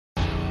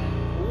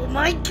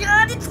my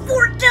god, it's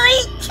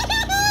Fortnite!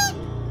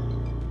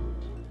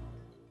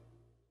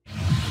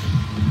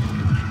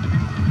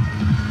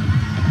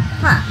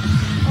 Huh.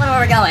 I wonder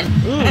where we're going.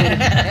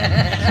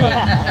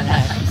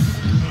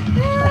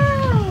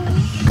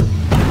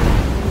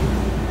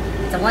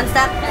 It's a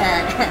one-stop,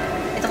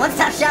 it's a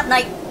one-stop shop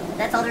night.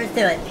 That's all there is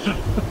to it.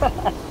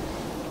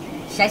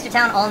 Shyster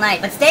Town all night.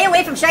 But stay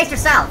away from Shyster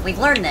South. We've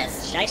learned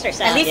this. Shyster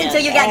South, at least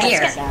until you got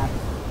gear.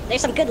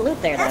 There's some good loot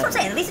there, though. That's what I'm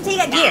saying. At least until you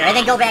got gear. And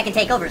then go back and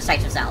take over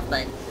Shyster South,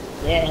 but...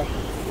 Yeah.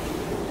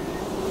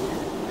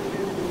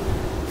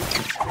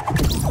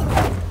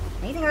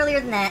 Anything earlier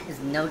than that is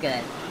no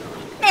good.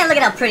 Man, look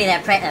at how pretty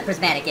that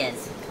prismatic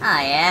is. Oh,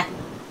 yeah.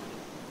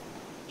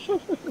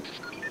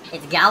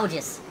 It's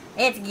gorgeous.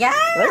 It's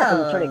gorgeous. We're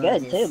looking pretty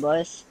good, too,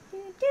 boys.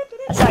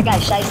 I saw a guy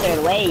Shyster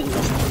in waves,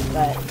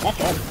 but that's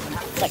it.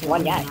 It's like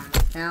one guy.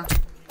 No.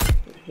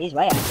 He's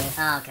way out there.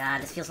 Oh,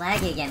 God. This feels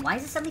laggy again. Why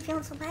is it suddenly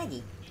feeling so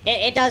laggy?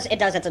 It does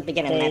at the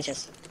beginning of the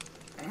matches.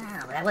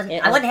 Oh, but I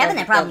wasn't having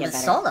that problem with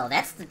solo.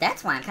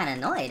 That's why I'm kind of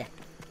annoyed.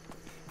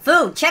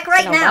 Food, check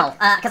right now,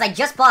 because I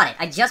just bought it.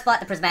 I just bought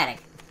the prismatic.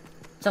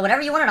 So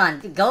whatever you want it on,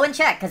 go and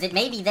check, because it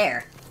may be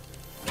there.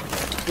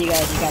 You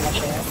got an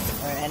extra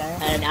or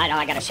an AR?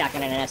 I got a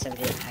shotgun and an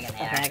SMG. I got an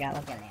AR. Okay, I got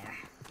one. I got an AR.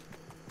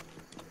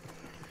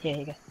 Here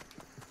you go.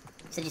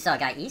 Said you saw a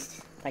guy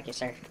east? Thank you,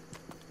 sir.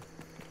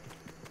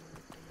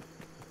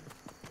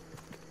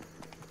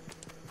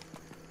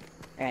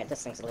 Alright,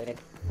 this thing's looted.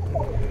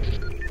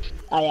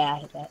 Oh yeah, I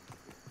hit that.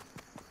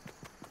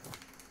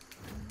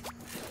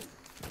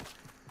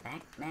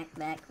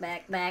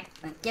 Back.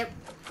 Thank you.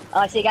 Oh,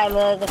 I see a guy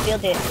in the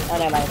field here. Oh,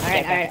 never mind.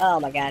 Alright. Oh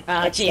my god.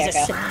 Oh, Jesus.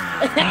 Oh,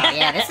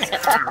 yeah, this is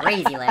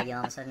crazy laggy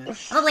all of a sudden. I'm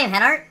gonna blame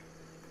Headart.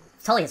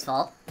 It's totally his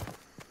fault.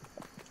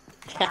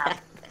 You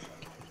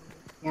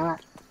know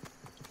what?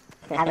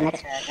 I have an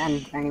extra gun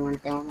for anyone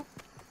if they want it.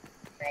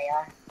 For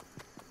AR.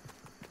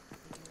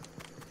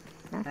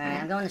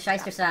 Alright, I'm going to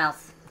Shyster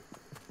South.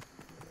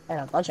 I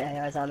have a bunch of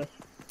ARs on me.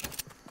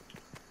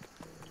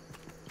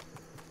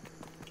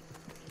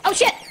 Oh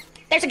shit!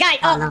 There's a guy!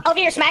 Oh, no. Over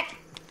here, Smack!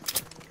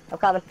 I'm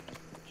coming.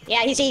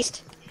 Yeah, he's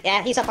east.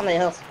 Yeah, he's up on the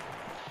hills.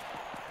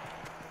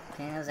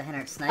 Okay, that was a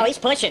Headart snipe. Oh, he's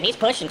pushing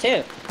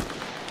too.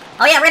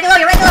 Oh yeah, right below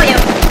you!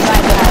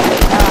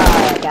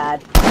 Oh god.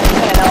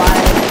 He's gonna know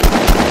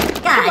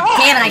God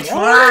damn it, I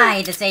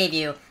tried to save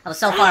you. I was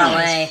so far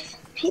away.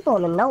 People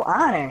in the no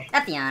honor.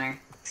 At the honor.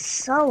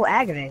 So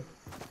aggravating.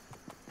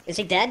 Is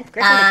he dead?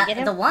 Gryphon, did you get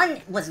him? The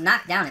one was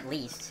knocked down at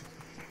least.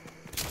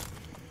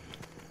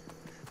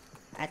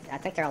 I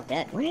think they're all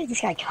dead. Where did this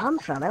guy come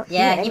from?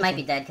 Yeah, he might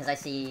be dead because I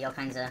see all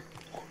kinds of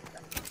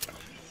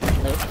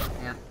loot.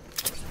 Yeah.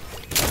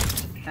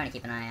 Trying to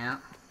keep an eye out.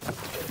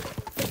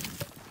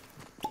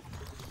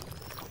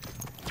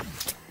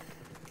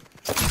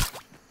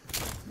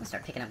 I'm gonna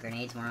start picking up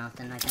grenades more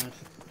often, I think.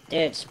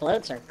 Dude,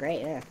 explodes are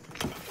great, yeah.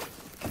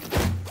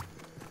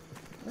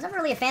 I was never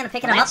really a fan of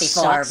picking them up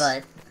before,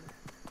 but...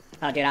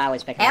 Oh, dude, I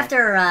always pick them up.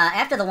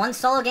 After the one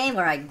solo game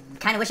where I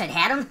kind of wish I'd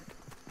had them...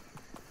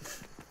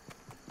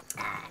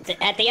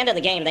 At the end of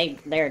the game,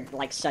 they're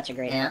like such a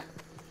great help.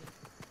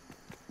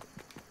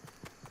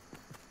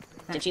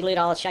 Did you loot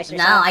all the Shyster?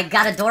 No, I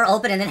got a door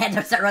open and then had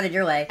to start running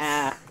your way.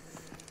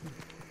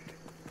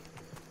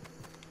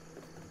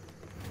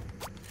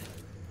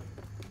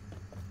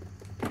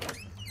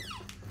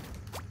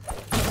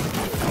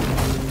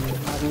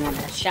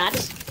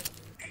 Shots?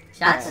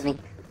 Shots?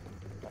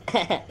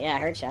 Yeah, I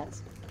heard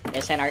shots.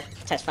 There's Headart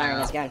test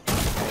firing his gun.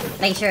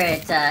 Make sure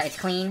it's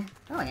clean.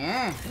 Oh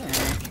yeah.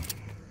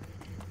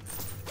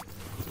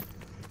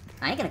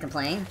 I ain't gonna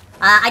complain.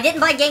 I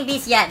didn't buy Gang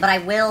Beast yet, but I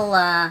will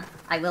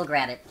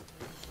grab it.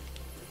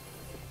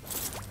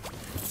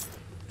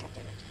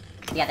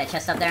 You got that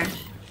chest up there?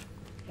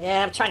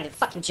 Yeah, I'm trying to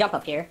fucking jump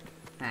up here.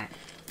 Alright.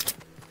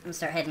 I'm gonna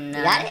start heading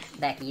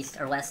back east,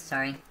 or west,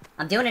 sorry.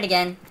 I'm doing it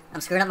again. I'm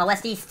screwing up my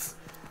west-easts.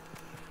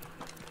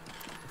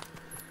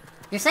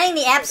 You're saying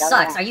the app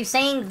sucks. Are you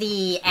saying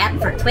the app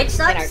for Twitch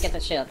sucks? Headart, get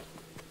the shield.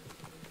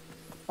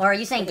 Or are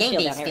you saying Gang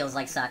Beast feels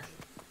like suck?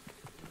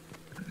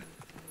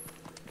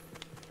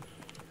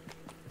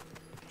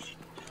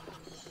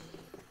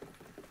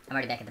 I'm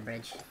already back at the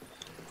bridge.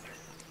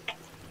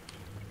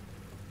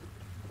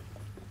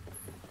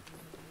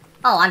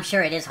 Oh, I'm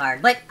sure it is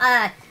hard. But,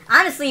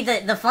 honestly,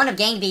 the fun of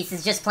Gang Beasts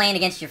is just playing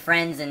against your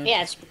friends and...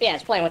 Yeah,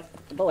 it's playing with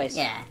the boys.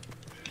 Yeah.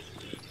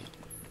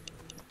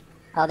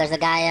 Oh, there's a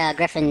guy,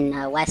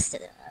 Gryphon, west,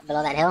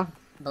 below that hill.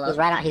 Below?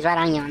 He's right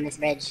on you on this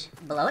bridge.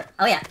 Below it?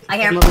 Oh, yeah. I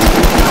hear him.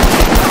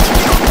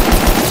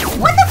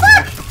 What the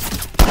fuck?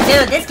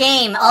 Dude, this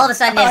game, all of a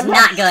sudden, is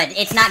not good.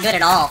 It's not good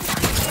at all.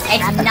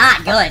 It's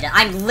not good.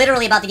 I'm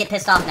literally about to get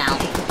pissed off now.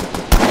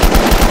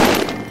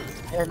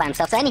 He was by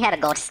himself, and he had a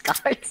gold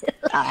scar, too.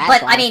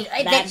 But, I mean,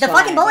 the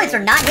fucking bullets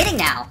are not hitting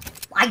now.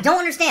 I don't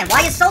understand.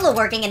 Why is solo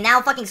working and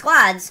now fucking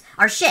squads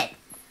are shit?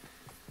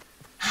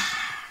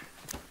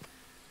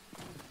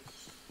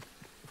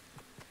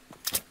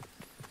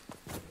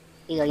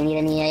 You need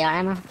any AR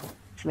ammo?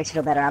 Makes you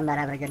feel better. I'm not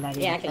having a good night.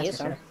 Yeah, I can use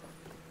some.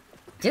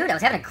 Dude, I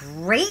was having a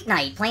great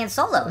night playing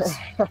solos.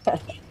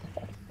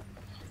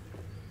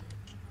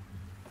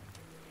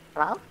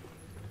 Hello?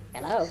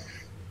 Hello?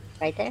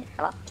 Right there?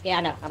 Hello? Yeah,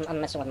 I know. I'm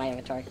messing with my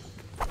inventory.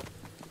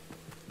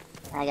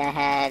 I got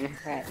had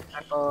Alright,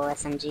 purple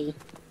SMG.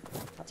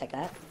 I'll take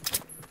that.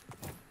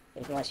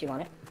 Unless you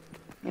want it.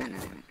 No.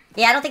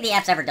 Yeah, I don't think the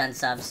app's ever done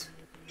subs.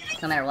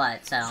 No matter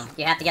what, so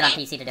you have to get on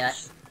PC to do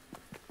it.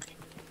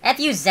 F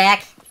you,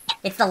 Zach.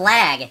 It's the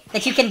lag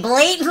that you can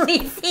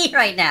blatantly see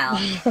right now.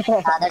 There's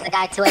a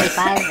guy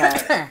 285, in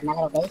that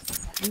little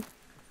base.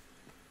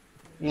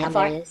 Yeah, How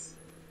far? there he is.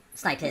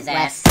 Snipe his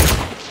West.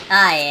 ass.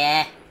 Ah,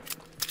 yeah.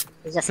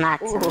 He's just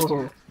not.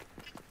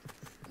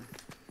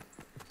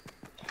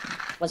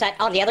 Was that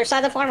on the other side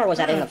of the farm, or was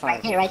that in the farm?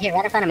 Right here,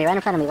 right in front of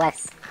me,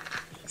 West.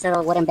 It's a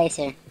little wooden base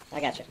here.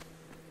 I got you.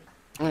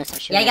 I'm gonna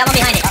start shooting. Yeah, you got one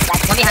behind it.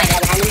 One behind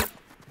it. Behind me.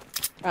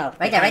 Oh,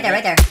 Right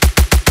there.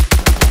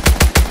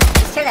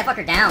 Just tear that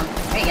fucker down.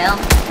 There you go.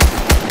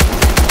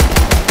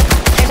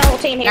 There's a whole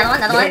team here.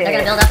 Another one. They're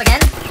gonna build up again.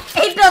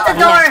 He built the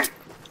door!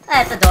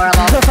 That's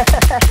adorable.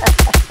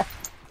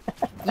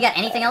 You got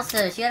anything else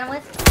to shoot at him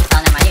with?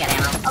 Oh, never mind, you got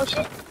ammo. Oh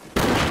shit.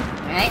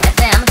 Alright, that's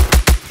him.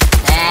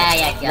 There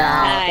you go.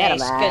 Nice,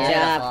 good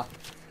job. Beautiful.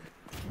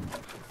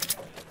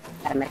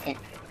 Got a medkit.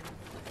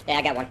 Yeah,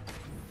 I got one.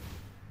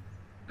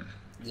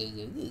 Yeah.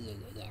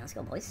 Let's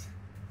go, boys.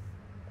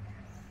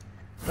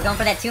 We're going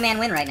for that two-man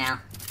win right now.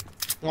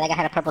 Yeah, that guy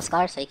had a purple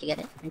scar, so you can get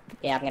it.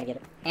 Yeah, I'm gonna get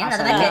it. And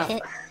another Awesome.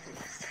 medkit.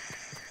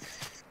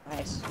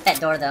 Nice. That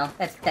door, though.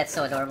 That's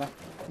so adorable.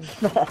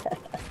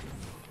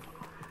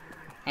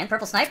 And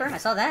purple sniper. I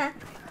saw that.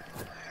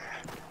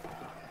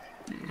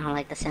 I don't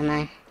like the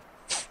semi.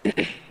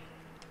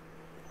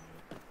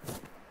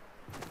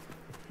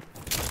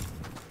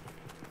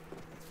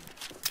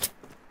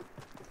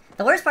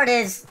 The worst part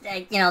is,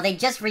 you know, they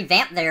just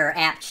revamped their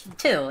app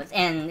too,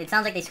 and it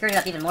sounds like they screwed it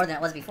up even more than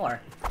it was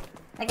before.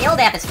 Like, the old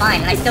app is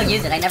fine, and I still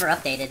use it. I never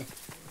updated.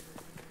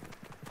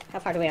 How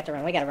far do we have to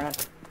run? We gotta run.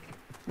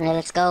 Alright,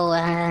 let's go.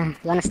 You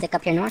wanna stick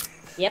up here north?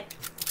 Yep.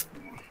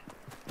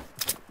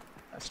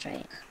 Go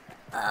straight.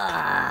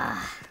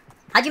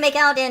 How'd you make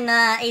out in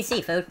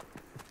AC, Food?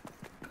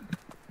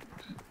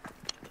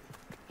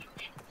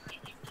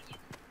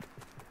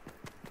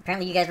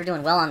 Apparently you guys were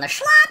doing well on the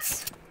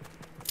slots!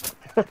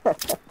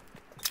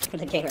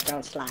 The Game of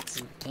Thrones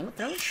slots. Game of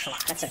Thrones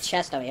slots. That's a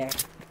chest over here.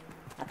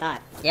 I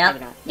thought. Yep.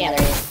 Maybe not. Yeah,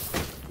 there is.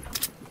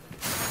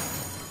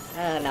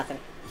 Nothing.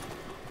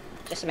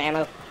 Just some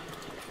ammo.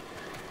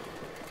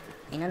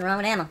 Ain't nothing wrong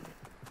with ammo.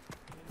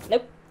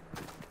 Nope.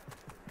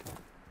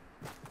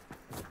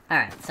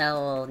 Alright,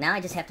 so now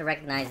I just have to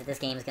recognize that this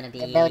game is gonna be...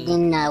 The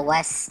building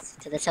west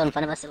to the hill in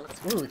front of us. It looks.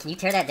 Ooh, can you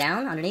tear that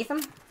down underneath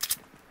them?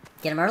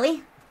 Get him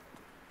early?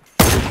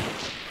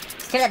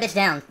 Just tear that bitch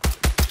down.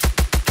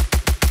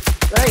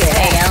 There you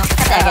There you go.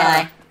 Got that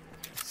guy.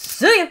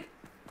 See ya!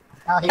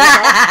 Oh, he's right there.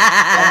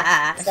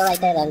 Yeah, still right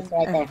there, then. He's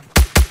right there.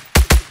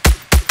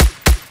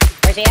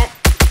 Where's he at?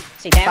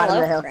 Is he down Bottom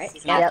low? of the hill. Right.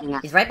 He's Yep. knocking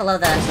up. He's right below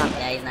the...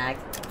 Yeah, he's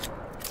knocked.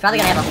 He's probably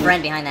gonna have a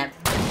friend behind that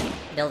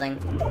building.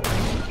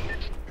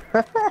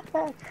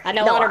 I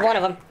know honored one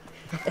of them.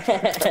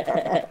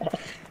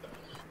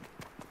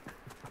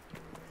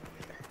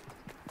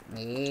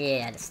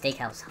 Yeah, the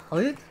steakhouse.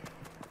 Huh?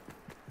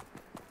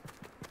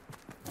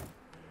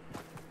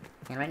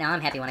 And right now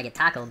I'm happy when I get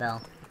Taco Bell.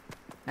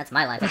 That's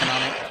my life at the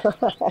moment.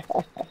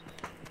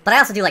 But I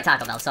also do like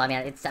Taco Bell, so I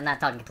mean, I'm not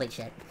talking complete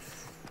shit.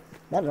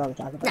 Nothing wrong with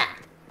talking about.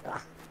 Nah.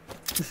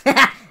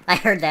 I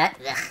heard that.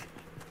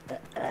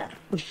 I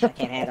can't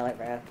handle it,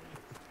 bro.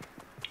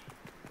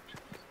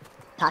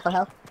 Taco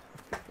Hell?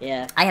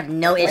 Yeah. I have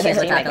no issues with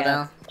Where'd he Taco go?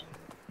 Bell.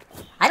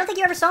 I don't think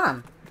you ever saw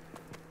him.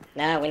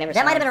 No, we never That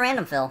saw might have him. been a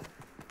random fill.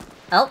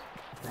 Oh,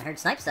 I heard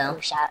snipes though.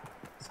 Oh, shot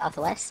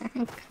southwest, I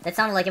think. That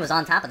sounded like it was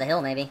on top of the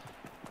hill, maybe.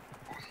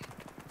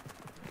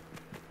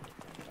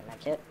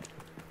 Medkit.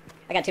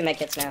 I got 2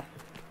 medkits now.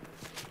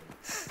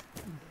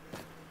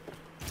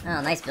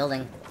 Oh, nice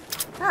building.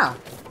 Oh.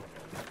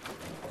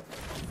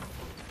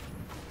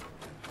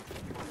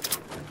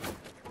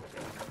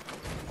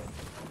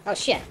 Oh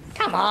shit!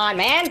 Come on,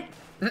 man!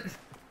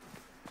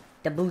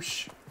 The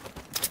boosh.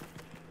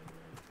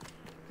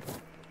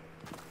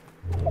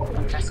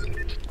 Don't trust it.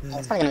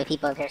 There's probably gonna be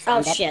people up here. So Oh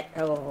I'm dead. shit!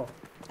 Oh,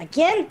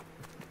 again?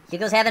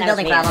 Hugo's having That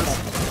was building me. problems.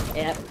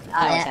 Yep.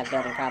 I always yeah. have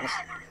building problems.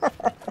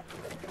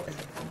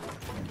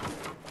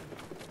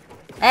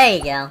 There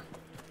you go.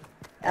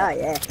 Oh,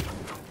 yeah.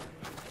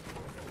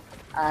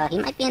 He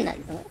might be in the.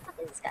 What the fuck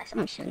is this guy?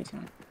 Someone's shooting to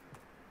him.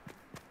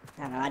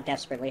 I don't know. I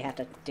desperately have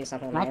to do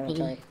something with my Might be.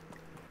 inventory.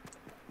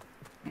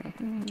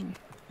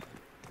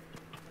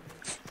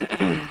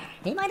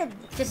 He might have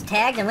just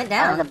tagged and went Oh,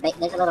 down.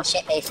 there's a little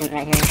shit basement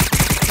right here.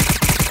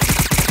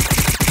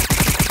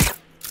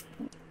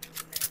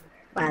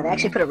 Wow, they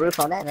actually put a roof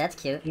on that. That's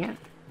cute. Yeah.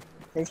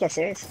 These guys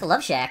serious? It's a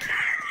love shack.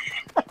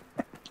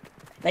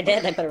 They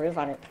did. They put a roof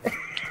on it.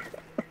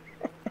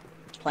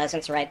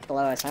 Pleasant's right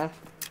below us, huh?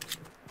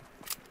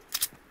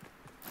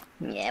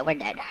 Yeah, we're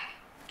dead.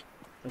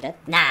 I'm dead.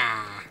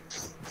 Nah.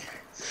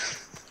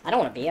 I don't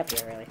want to be up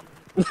here, really.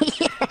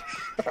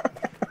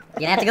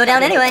 You'd have to go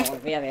down anyway.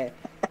 Be up here.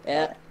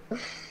 Yeah.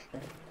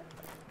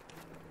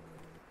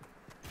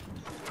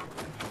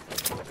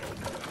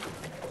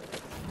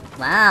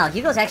 Wow,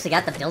 Hugo's actually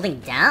got the building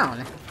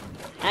down.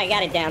 I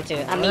got it down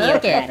to. I'm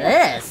Look at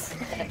this.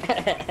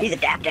 He's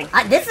adapting.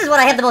 This is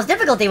what I have the most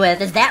difficulty with,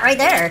 is that right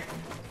there.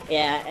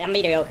 Yeah, I'm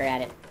mediocre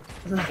at it.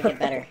 I can get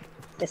better.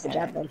 Just a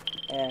job then.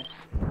 Yeah.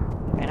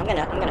 Alright, I'm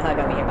gonna hug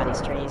over here by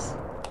these trees.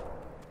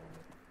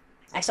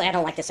 Actually, I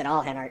don't like this at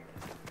all, Henart.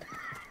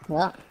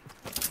 Well,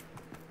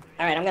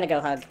 Alright, I'm gonna go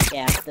hug,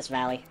 yeah, this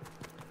valley.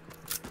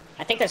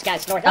 I think there's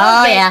guys north.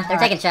 Oh okay. yeah, they're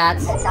taking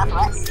shots.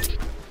 southwest.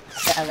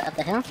 Up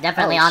the hill?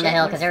 Definitely Oh, on the shit.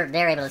 hill, because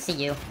they're able to see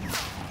you.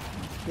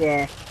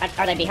 Yeah.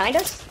 Are they behind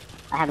us?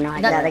 I have no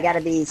idea. Yeah, they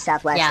gotta be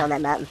southwest Yeah. on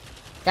that mountain.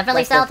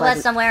 Definitely West of southwest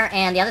Pleasant. somewhere,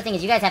 and the other thing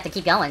is you guys have to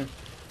keep going.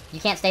 You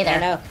can't stay I there.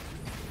 know.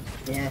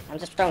 Yeah. I'm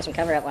just throwing some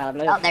cover up while I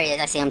move. Oh, there he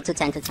is. I see him.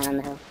 210 on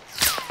the hill.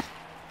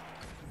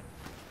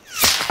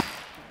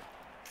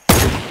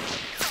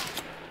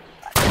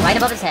 Right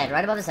above his head,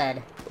 right above his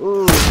head.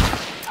 Ooh.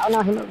 Oh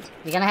no, he moved.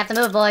 You're gonna have to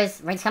move,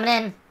 boys. Ring's coming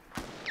in.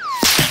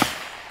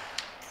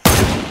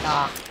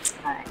 Oh,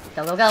 Alright.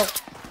 go, go, go.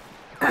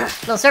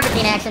 Little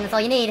serpentine action, that's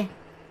all you need.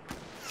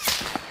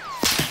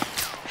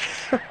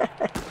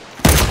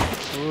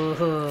 Ooh,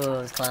 it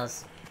was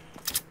close.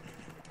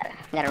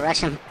 Gotta rush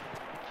him.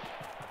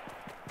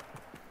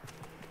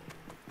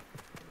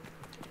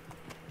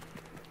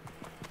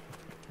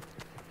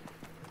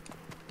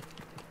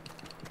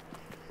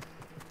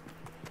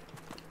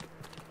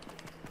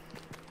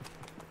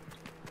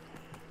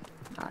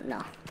 Oh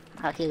no.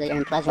 Oh, Hugo, you're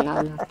in Pleasant.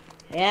 Oh no.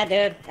 Yeah,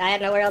 dude. I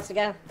had nowhere else to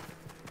go.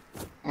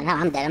 And now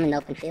I'm dead. I'm in the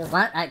open field.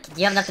 What? Do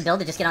you have enough to build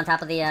to just get on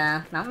top of the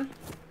mountain?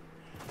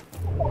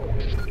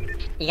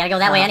 You gotta go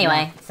that way no.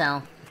 anyway,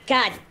 so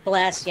God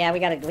bless. Yeah, we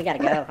gotta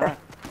go. Huh?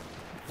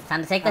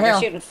 time to take the Oh, they're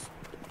hill. shooting.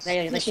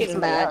 They're shooting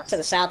somebody else. to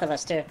the south of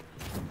us too.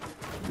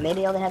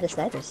 Maybe all they have is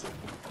snipers.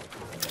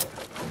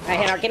 All right,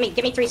 Henart,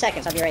 give me 3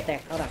 seconds. I'll be right there.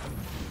 Hold on.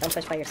 Don't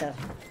push by yourself.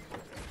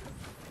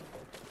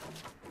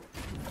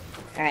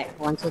 All right.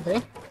 1, 2,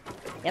 3.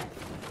 Yep.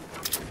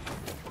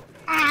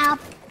 Ow!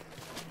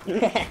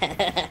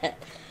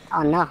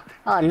 Oh no.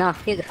 Oh no.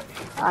 Hugo.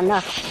 Oh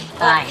no.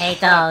 I hate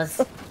those.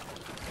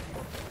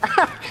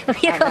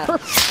 Hugo. Oh, no.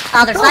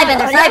 Oh, they're sniping,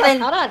 they're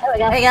sniping! Hold on. There we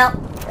go. There you go.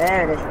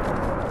 There it is.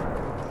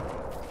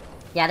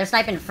 Yeah, they're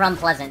sniping from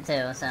Pleasant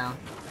too, so.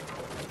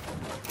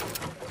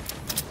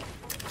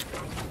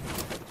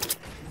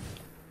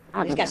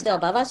 Oh, These guys still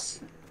above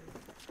us?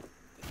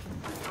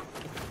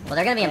 Well,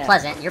 they're gonna be in Yeah.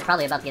 Pleasant. You're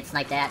probably about to get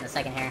sniped at in a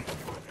second here.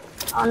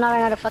 Oh no, I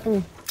got a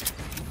fucking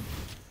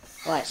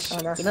What? Oh,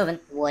 no. Keep moving.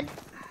 wood.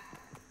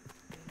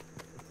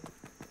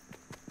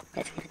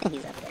 I think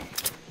he's up there.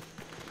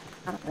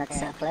 Oh,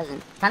 that's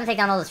Pleasant. Time to take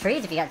down all those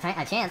trees if you got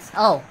a chance.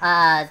 Oh,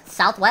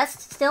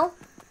 southwest still?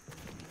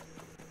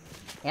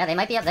 Yeah, they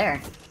might be up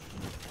there.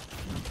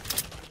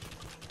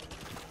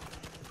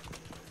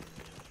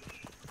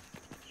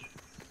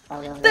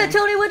 Probably over The there.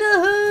 Tony with the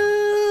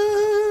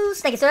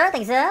Who's! Thank you, sir.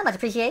 Thank you, sir. Much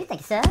appreciated.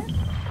 Thank you, sir.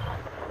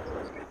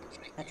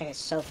 That thing is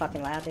so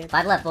fucking loud, dude.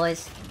 5 left,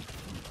 boys.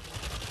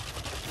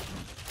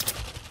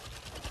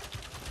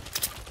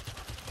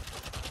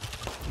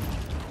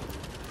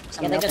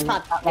 Yeah, they just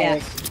popped.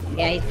 Yeah,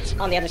 yeah, he's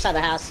on the other side of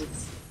the house.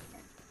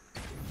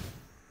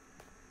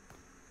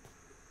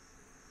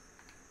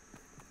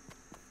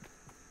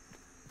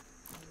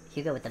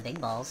 Hugo with the big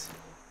balls.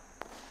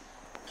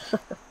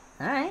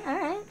 Alright,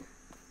 alright.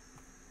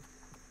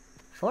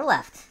 4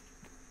 left.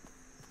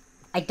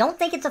 I don't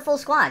think it's a full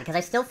squad, because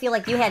I still feel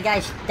like you had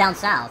guys down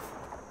south.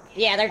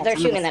 Yeah, they're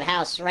shooting in that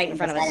house right in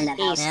front of us. In that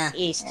house. East, Yeah.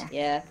 east,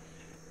 yeah.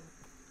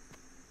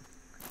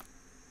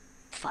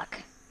 Fuck.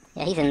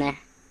 Yeah, he's in there.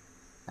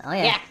 Oh,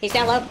 Yeah, yeah. he's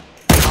down low.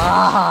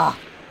 Oh!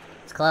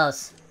 It's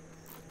close.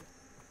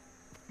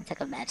 I took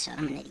a bad shot.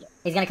 I'm an idiot.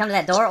 He's gonna come to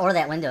that door or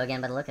that window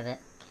again by the look of it.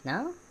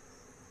 No?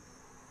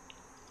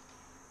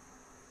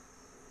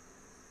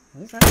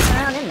 He's running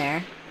around in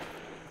there.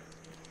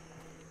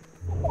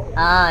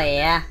 Oh,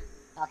 yeah.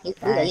 Oh,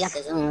 Hugo, you got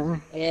the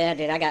zone. Yeah,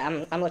 dude,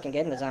 I'm looking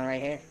good in the zone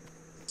right here.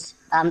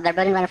 They're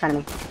building right in front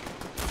of me.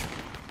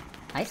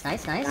 Nice,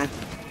 nice, nice.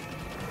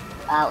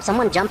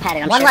 Someone jump at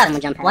it. I'm One sure left.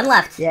 someone jump at One it.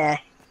 left. Yeah.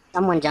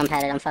 Someone jump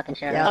at it. I'm fucking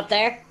sure. Yeah. Up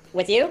there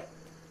with you?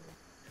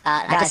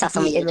 I just saw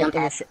someone in, jump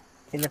at it.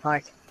 in the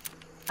park.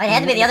 Oh, it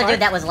had to be the other dude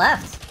that was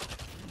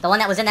left. The one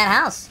that was in that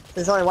house.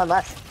 There's only one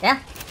left. Yeah.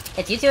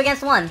 It's you two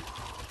against one.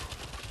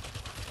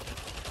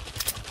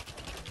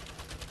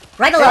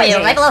 Right below you.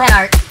 Right below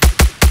Henart.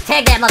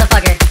 Tag that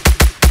motherfucker.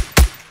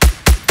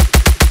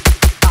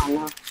 Oh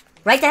no.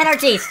 Right to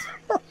Henart's east.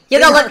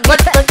 Hugo, look.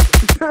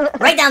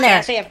 Right down Yeah, I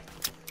there. see him.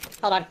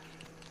 Hold on.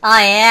 Oh,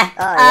 yeah.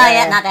 Oh, Oh, yeah.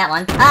 yeah. Not that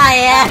one. Oh,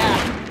 yeah.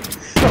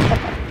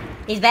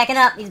 He's backing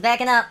up. He's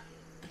backing up.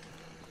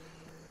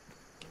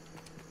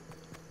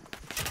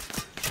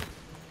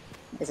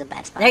 This is a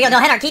bad spot. There you go. No,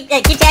 Henart, keep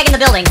tagging the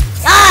building.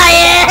 Oh,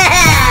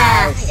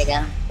 yeah! There you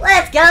go.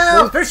 Let's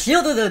go! First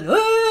shield of the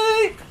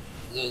night!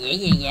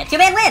 Yeah.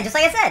 2-man win, just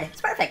like I said.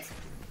 It's perfect.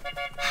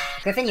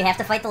 Gryphon, you have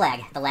to fight the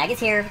lag. The lag is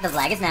here. The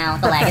lag is now.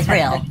 The lag is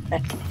real.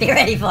 Be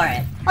ready for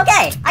it.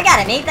 Okay, I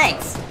got it, mate.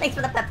 Thanks. Thanks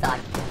for the pep talk.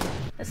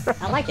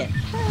 I like it.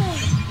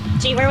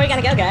 Gee, where are we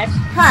gonna go, guys?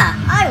 Huh,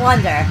 I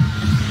wonder.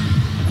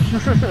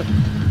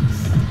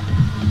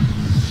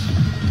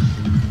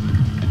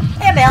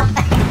 Hey, Bill.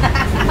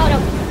 Oh, no.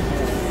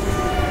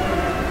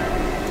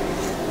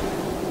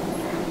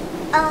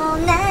 All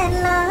night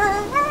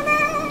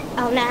long.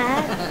 All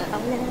night.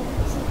 All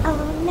night.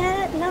 All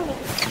night long.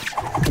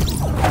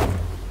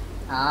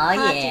 Oh,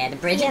 yeah, the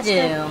Bridge of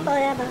Doom.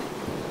 Forever.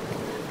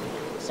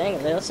 Sing a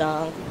little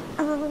song.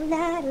 All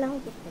night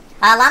long.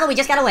 Llama, we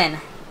just gotta win.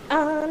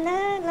 All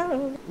night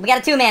long. We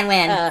got a 2-man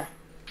win. I'm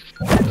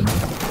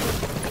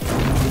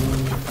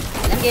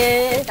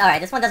good.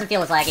 Alright, this one doesn't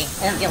feel as laggy. It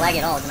doesn't feel laggy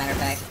at all, as a matter of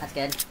fact. That's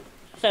good.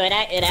 So it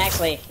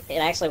actually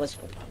was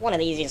one of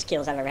the easiest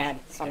kills I've ever had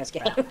on this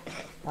game. Oh,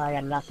 I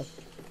got nothing.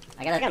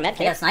 I got a med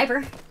I got a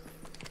sniper.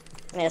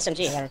 Yeah,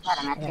 SMG. I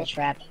got a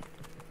trap.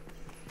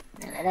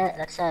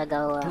 Let's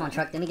go. Come on,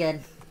 truck, do me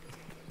good.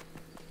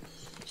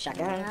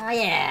 Shotgun. Oh,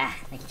 yeah.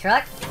 Thank you,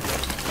 truck.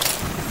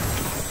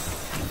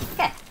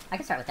 Okay, I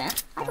can start with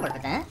that. I can work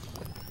with that.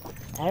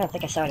 I don't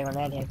think I saw anyone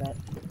around here, but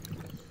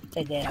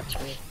they did. I'm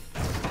screwed.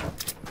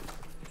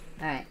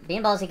 Alright,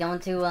 being ballsy, going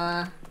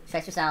to,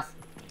 Schweitzer South.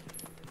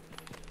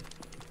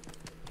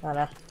 Oh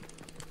no.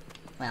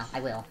 Well, I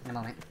will, in a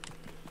moment.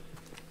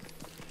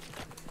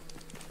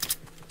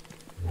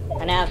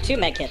 I now have 2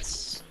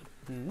 medkits.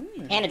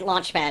 And a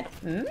launch pad.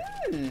 Mmm.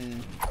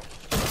 And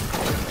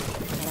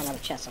another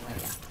chest somewhere.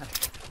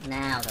 Okay,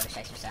 now go to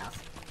Schweitzer South.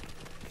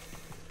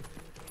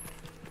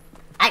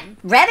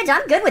 Ravage,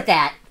 I'm good with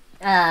that.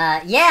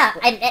 Yeah,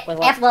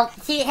 well,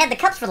 he had the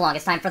cups for the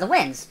longest time for the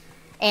wins.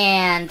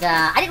 And,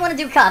 I didn't want to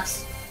do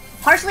cups.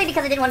 Partially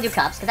because I didn't want to do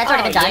cups, because that's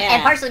already been done. Yeah.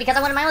 And partially because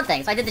I wanted my own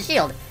thing, so I did the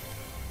shield.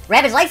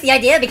 Ravage likes the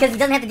idea because he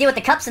doesn't have to deal with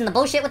the cups and the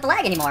bullshit with the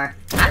lag anymore.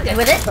 I'm good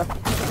with it.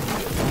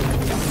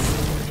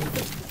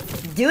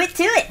 Do it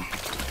to it.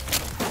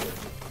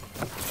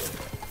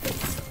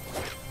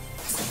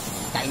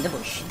 Die in the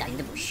bush, die in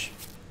the bush.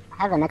 I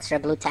have an extra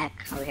blue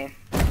tack over here.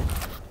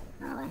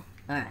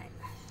 Alright.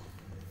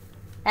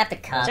 At the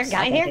cups. Is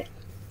there a guy here?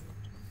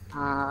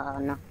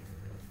 No.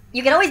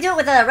 You can always do it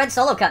with a red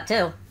solo cup,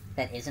 too.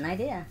 That is an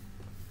idea.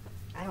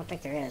 I don't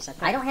think there is.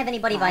 I don't have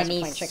anybody by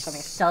me tricks on me.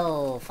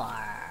 so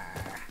far.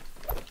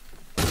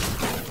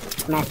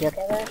 Matt, you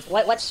okay there?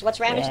 What's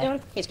Ravage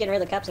doing? He's getting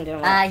rid of the cups and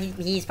doing what?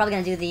 He's probably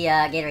gonna do the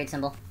Gatorade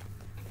symbol.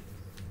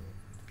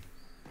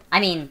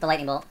 I mean, the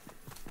lightning bolt.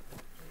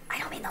 I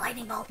don't mean the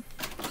lightning bolt.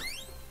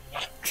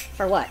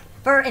 For what?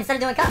 For instead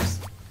of doing cups.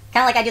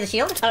 Kind of like I do the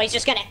shield. Oh, I got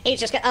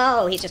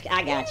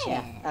you.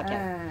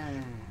 Okay.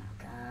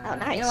 Oh,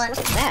 nice. You know what? Look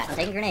at that. I'm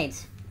taking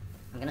grenades.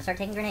 I'm gonna start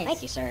taking grenades.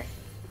 Thank you, sir.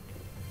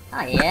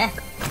 Oh, yeah.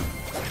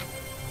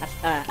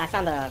 I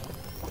found a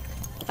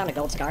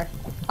gold scar.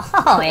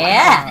 Oh,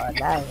 yeah. Oh,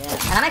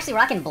 nice. And I'm actually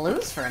rocking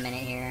blues for a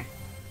minute here.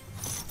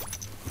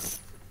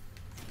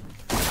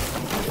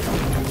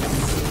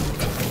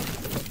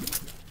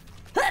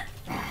 Got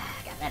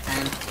that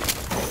time.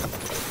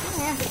 Oh,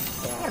 yeah.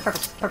 I got a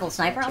purple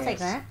sniper. I'll take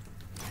that.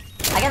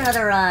 I got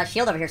another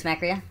shield over here,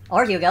 Smackria.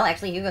 Or Hugo.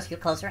 Actually, Hugo's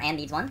closer and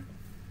needs one.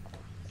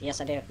 Yes,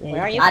 I do. Yeah,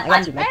 Where are you?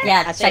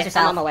 Yeah, I Schweitzer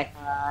South. I'm on my way.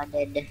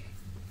 Dead.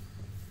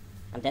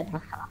 I'm dead?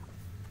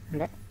 I'm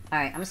dead.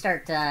 Alright, I'm gonna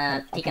start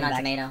peeking on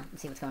Tomato and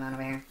see what's going on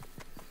over here.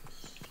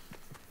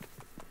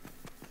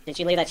 Did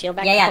you leave that shield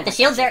back? Yeah, Oh, the my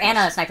shield's God. there and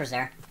a sniper's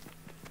there.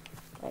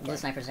 Okay. Blue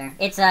sniper's there.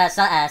 It's South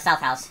House.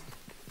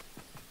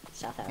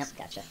 South house, Yep.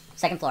 gotcha.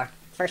 Second floor.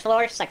 First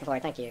floor, second floor,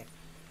 thank you.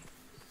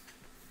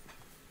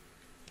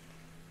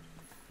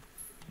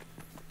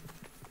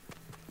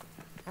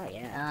 Oh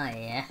yeah. Oh,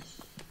 yeah.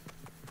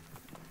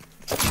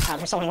 Oh,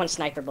 there's only one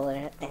sniper bullet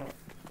in it. Damn it.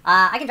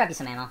 I can drop you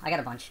some ammo. I got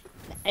a bunch.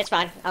 It's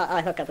fine.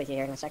 I'll hook up with you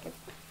here in a second.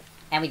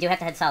 And we do have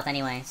to head south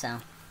anyway, so.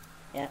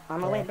 Yeah,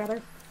 on my way,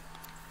 brother.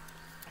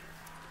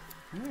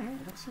 Alright, I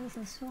don't see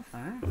anything so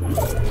far.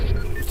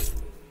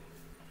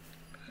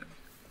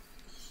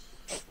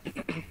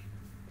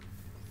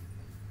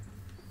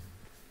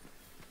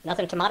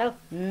 Nothing tomato?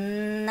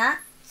 Not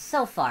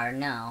so far,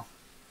 no.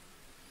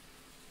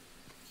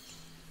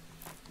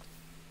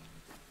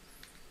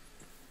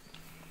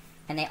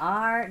 And they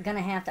are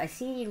gonna have to. I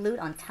see loot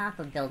on top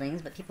of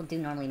buildings, but people do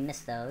normally miss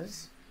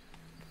those.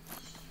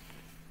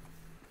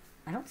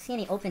 I don't see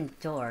any open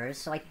doors,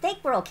 so I think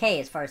we're okay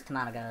as far as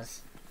tomato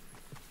goes.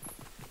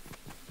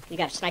 You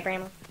got sniper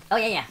ammo? Oh,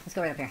 yeah, yeah. Let's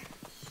go right up here.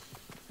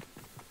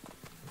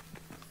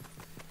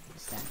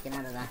 Just get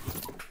out of the...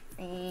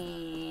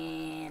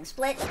 And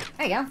split.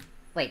 There you go.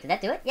 Wait, did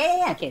that do it? Yeah, yeah,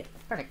 yeah. Thank you.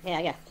 Perfect. Yeah,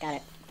 yeah, got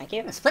it. Thank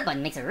you. The split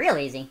button makes it real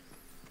easy.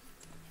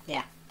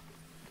 Yeah.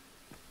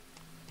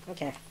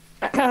 Okay.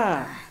 What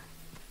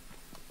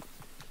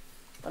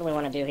do we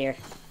want to do here?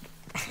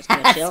 Just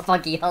gonna That's chill?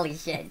 funky, holy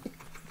shit.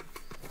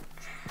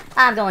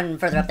 I'm going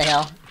further up the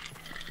hill.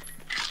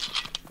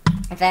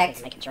 In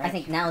fact, I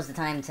think now is the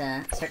time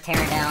to start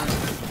tearing down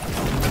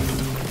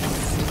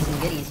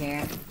some goodies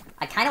here.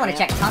 I kind of want to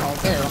check tunnel,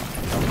 too.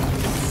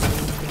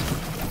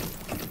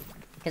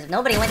 Because if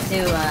nobody went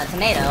to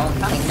Tomato,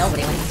 probably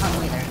nobody went to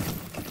Tunnel either.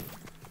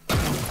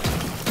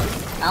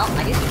 Oh,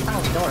 I do see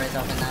Tunnel's door is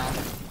open though.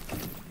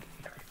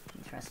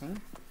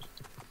 Interesting.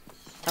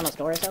 Tunnel's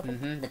door is open?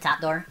 Mm-hmm, the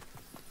top door.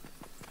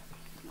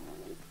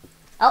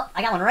 Oh,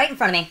 I got one right in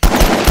front of me.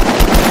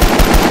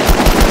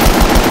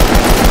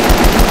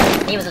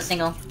 He was a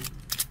single.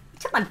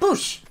 Took my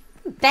boosh!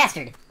 You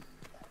bastard!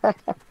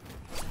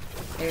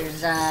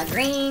 There's,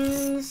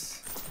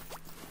 greens.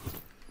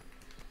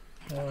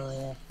 Oh,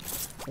 yeah.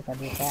 I think I'd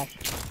be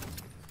attacked.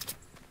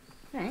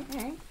 Alright,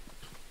 alright.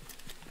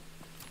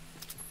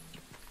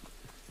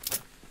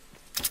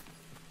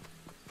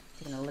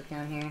 Taking a look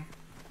down here.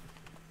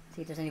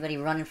 See if there's anybody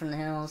running from the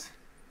hills.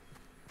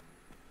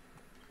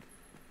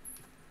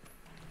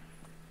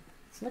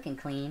 It's looking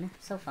clean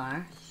so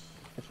far.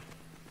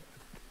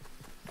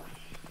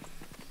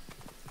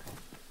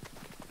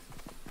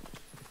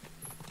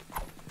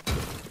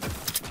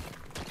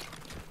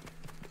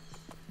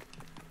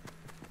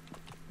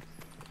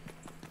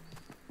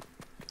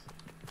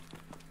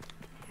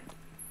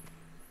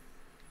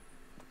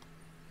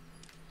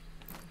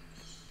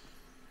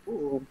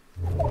 Ooh.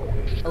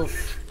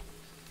 Oof.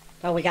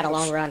 Oh, we got a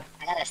long run.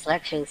 I got a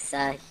slurp juice.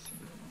 I'm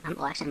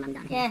actually I'm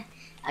down here.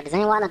 Yeah. Does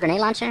anyone want a grenade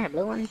launcher? A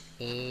blue one?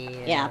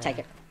 Yeah, I'll take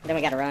it. Then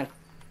we gotta run.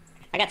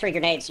 I got 3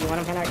 grenades. You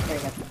want them, Henry? There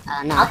you go.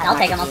 No. I'll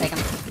take them, I'll take them.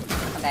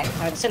 Come back.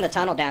 Oh, it's in the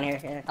tunnel down here.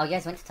 Yeah. Oh, you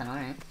guys went to tunnel,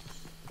 alright.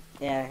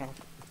 Yeah.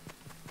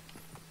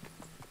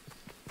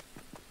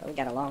 But we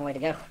got a long way to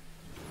go.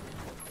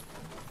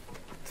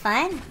 It's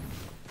fine.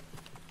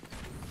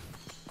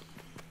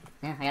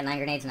 Yeah, I got 9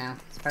 grenades now.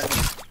 It's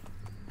perfect.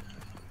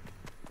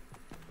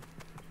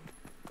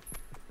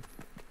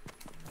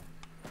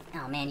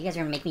 Oh man, you guys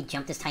are gonna make me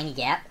jump this tiny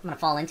gap? I'm gonna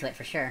fall into it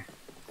for sure.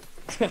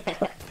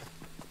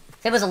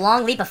 If it was a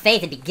long leap of faith,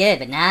 it'd be good,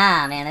 but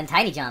nah, man, them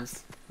tiny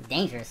jumps.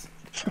 Dangerous.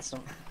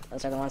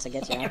 Those are the ones that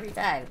get you. Every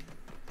time.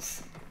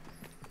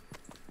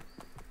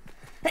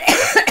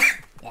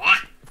 Yeah.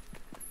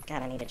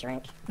 God, I need a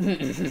drink.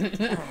 Didn't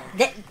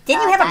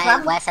you have a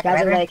problem? West at the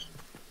Guys are river? like,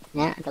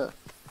 Yeah.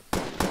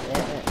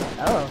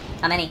 oh.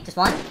 How many? Just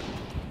one?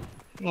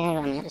 Yeah,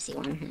 I mean, I just see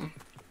one. Yeah.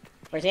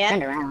 Where's he at?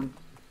 Turned around.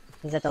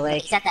 He's at the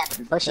lake. He's at that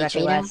bushy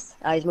Directly tree now. west.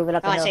 Oh, he's moving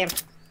up Oh, the I hill. see him.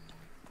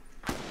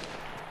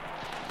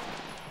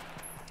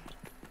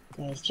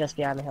 Yeah, he's just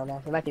beyond the hill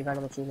now. He might be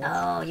running the team.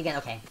 Oh, you get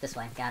okay. This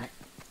way. Got it.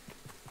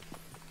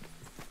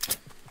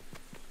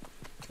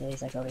 Yeah,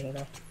 he's like over here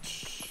now.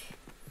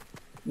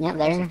 Yep,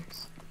 there.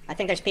 I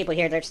think there's people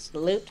here. There's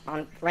loot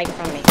on right in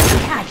front of me.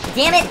 God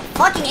damn it!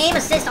 Fucking aim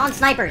assist on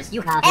snipers!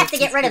 You No, have to he's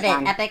get rid of it,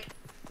 gone. Epic.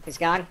 He's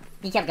gone.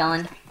 He kept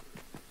going.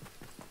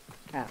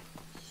 Oh.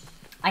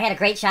 I had a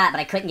great shot, but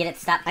I couldn't get it to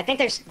stop. I think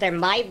there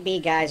might be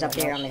guys up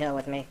here on the hill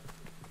with me.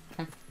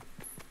 Okay.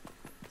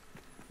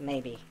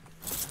 Maybe.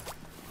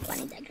 I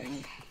need that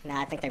green.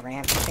 Nah, I think they ran.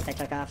 I think they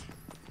took off.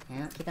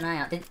 Yeah, keep an eye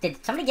out.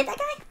 Did somebody get that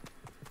guy?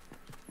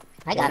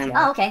 I got him.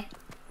 Oh, okay.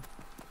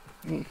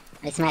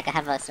 Hey, Smack, I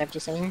have a slurp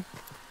juice over here.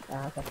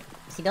 Oh, okay.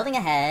 Is he building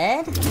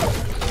ahead?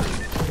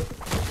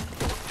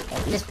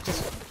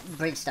 Just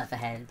bridge stuff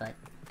ahead, but...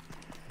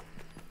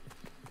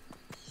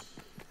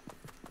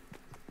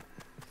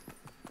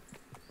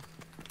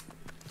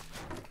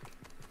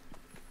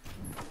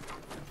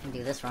 Can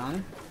do this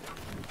wrong.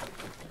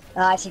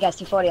 I see guys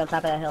 240 on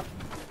top of that hill.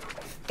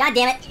 God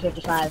damn it!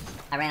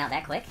 255. I ran out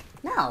that quick.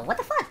 No, what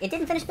the fuck? It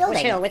didn't finish building.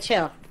 Which hill? Which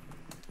hill?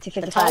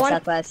 255 one?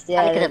 southwest.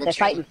 Probably Yeah, 'cause of the they're tree.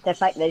 fighting. They're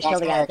fighting. They're Yeah,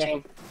 shielding it's out the there.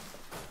 tree.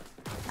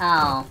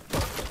 Oh.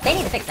 They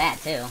need to fix that,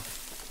 too.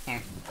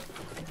 Here.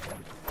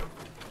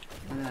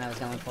 I don't know what I was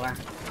going for.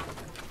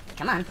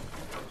 Come on.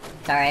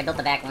 Sorry, I built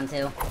the back one,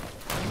 too.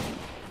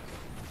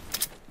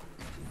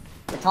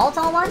 The tall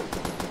one?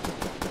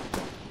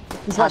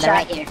 He's Oh, one they're shot.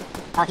 right here.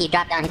 Oh, he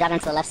dropped down. He dropped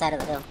into the left side of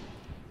the hill.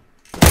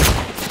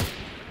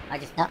 I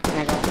just... Oh,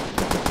 there's a...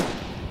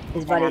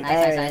 His buddy. Nice,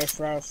 There nice, it is.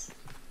 Nice.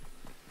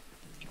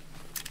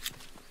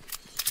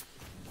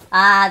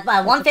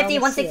 150,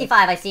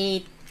 165. I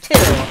see 2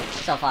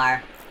 so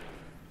far.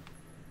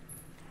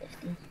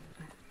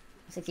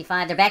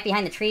 65. They're back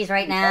behind the trees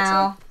right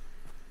now.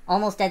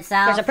 Almost dead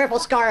south. There's a purple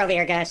scar over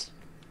here, guys.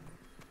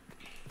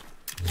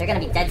 They're gonna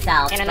be dead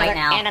south And right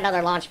now. and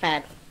another launch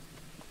pad.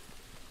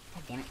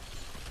 God damn it.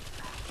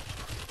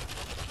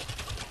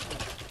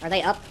 Are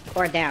they up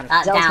or down?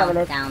 Zell's coming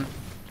in. Down.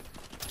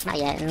 Not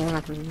yet. No,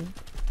 not coming in.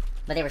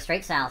 But they were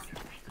straight south.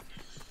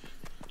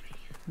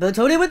 But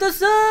Tony with the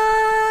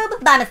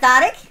sub! Bye,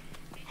 Methodic!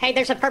 Hey,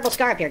 there's a purple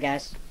scar up here,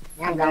 guys.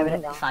 Yeah, I'm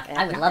grabbing going. it. Fuck,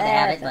 I would love to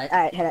have it, but...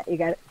 Alright, head out. You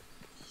got it.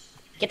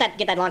 Get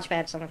that launch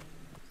pad, someone.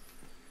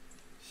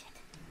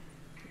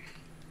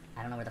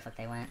 I don't know where the fuck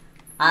they went.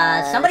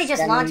 Somebody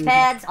just launch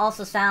pads,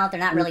 also south. They're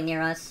not really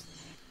near us.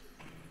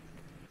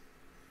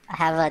 I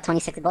have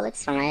 26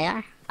 bullets from my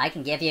AR. I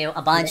can give you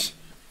a bunch.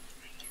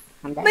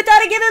 I'm dead.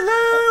 Methodic, give it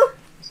Lou!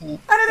 See,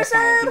 Another this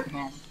guy sub! didn't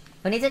have-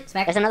 Who needs it?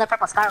 Smack. There's another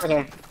purple scar over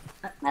here.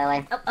 By the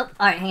way. Oh,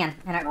 alright, hang on.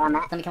 Where I'm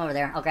at. Let me come over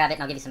there. I'll grab it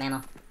and I'll give you some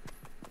ammo.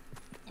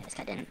 Yeah, this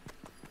guy didn't.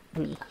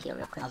 Let me heal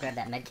real quick. I'll grab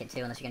that med kit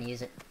too, unless you're gonna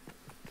use it.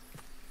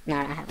 No,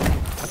 I have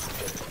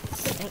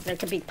it. think there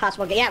could be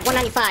possible. Yeah,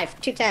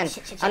 195,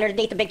 210. Shit.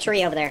 Underneath the big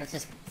tree over there.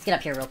 Let's get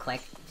up here real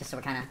quick, just so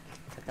we're kind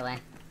of tucked away.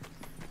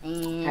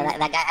 And...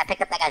 That guy, I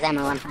picked up that guy's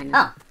ammo. I'm fine.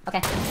 Oh,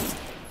 okay.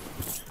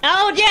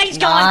 Oh yeah, he's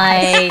gone.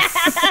 Nice.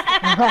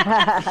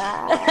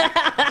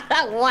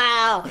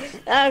 Wow.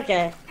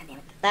 Okay.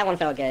 That one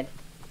felt good.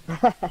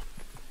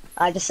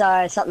 I just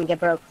saw something get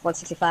broke.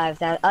 165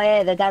 down. Oh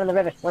yeah, they're down in the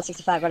river.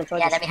 165 running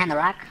towards Yeah, us. they're behind the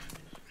rock.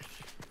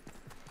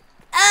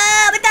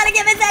 But gotta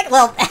give it Zach.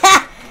 Well.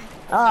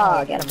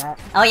 Oh, get him, Matt.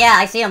 Oh yeah,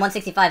 I see him.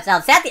 165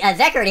 south. Zach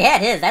already had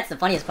his. That's the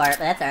funniest part, but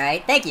that's all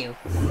right. Thank you.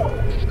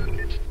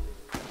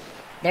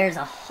 There's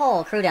a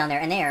whole crew down there,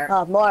 and they're...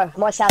 Oh,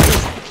 more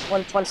southeast.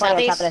 120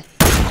 on top of it.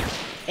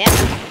 Yep.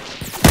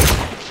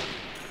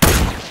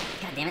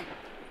 God damn it.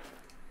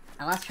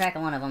 I lost track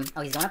of one of them.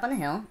 Oh, he's going up on the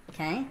hill.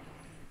 Okay.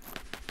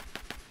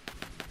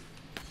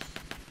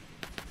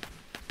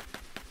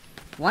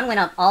 One went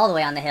up all the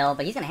way on the hill,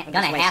 but he's gonna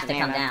have to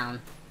come down.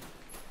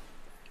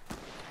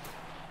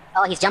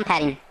 Oh, he's jump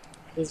padding.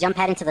 He's jump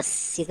padding to the...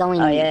 He's going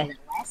to the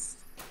west.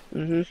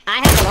 Mm-hmm.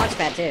 I have the launch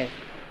pad too.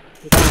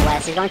 He's going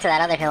west. He's going to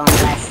that other hill on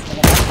the west.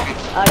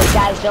 Oh, this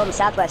guy's building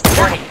southwest. He's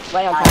building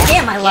way on top.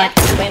 Damn, my luck.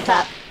 Yeah, way on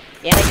top.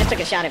 Yeah, they just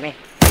took a shot at me.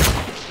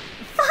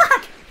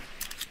 Fuck!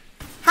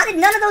 How did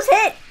none of those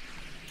hit?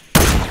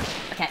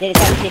 Okay. Yeah, he's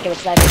got the peeking with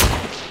snipers.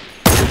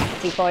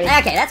 240.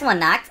 Okay, that's one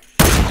knocked.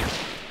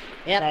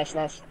 Yep.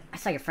 Nice. I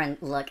saw your friend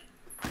look.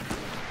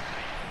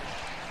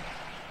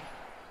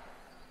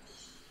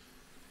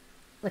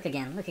 Look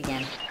again.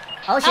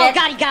 Oh shit! Oh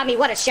god, he got me!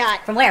 What a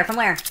shot! From where? From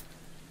the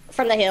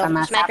hill.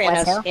 From, Smack right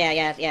southwest nose.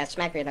 hill? Yeah.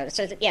 Smack right nose.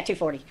 So yeah,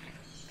 240.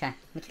 Okay.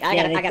 I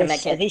got a med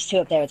kit. These two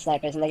up there with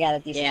snipers, and they got a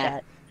decent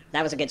shot.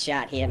 That was a good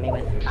shot he hit me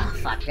with. Oh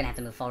fuck! We're gonna have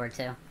to move forward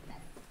too.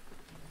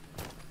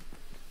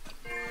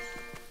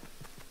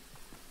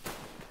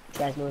 This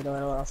guy's moved a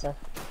little also.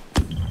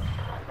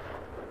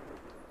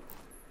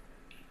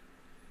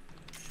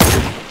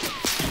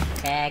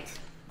 Tagged.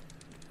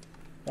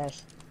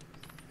 Nice.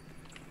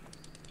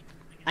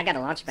 I got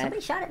a launch pad.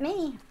 Somebody shot at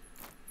me.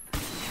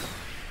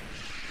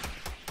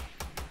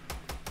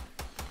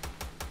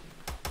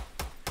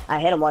 I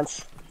hit him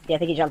once. Yeah, I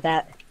think he jumped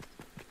out.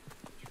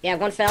 Yeah,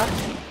 one fell.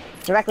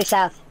 Directly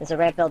south. There's a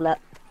ramp building up.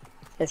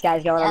 This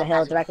guy's going on the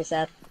hill directly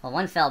south. Well,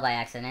 one fell by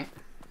accident.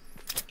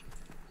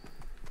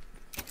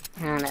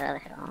 Oh, no.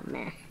 Oh,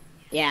 man.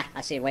 Yeah,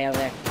 I see it way over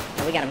there.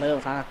 Oh, we gotta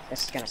move, huh?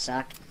 This is gonna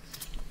suck.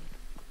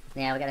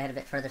 Yeah, we gotta head a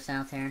bit further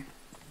south here.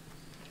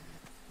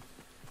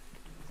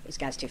 These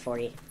guys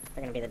 240.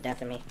 They're gonna be the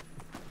death of me.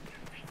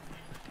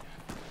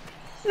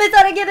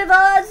 Methodic give it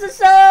us the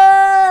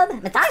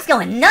sub! Methodic's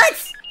going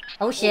nuts!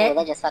 Oh shit. Ooh,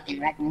 they just fucking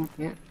wrecked me.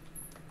 Yeah.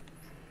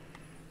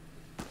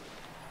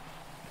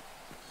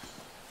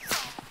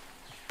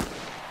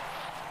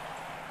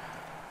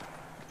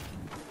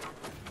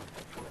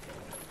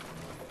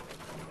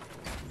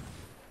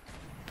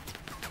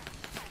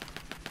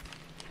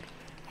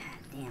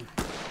 Damn.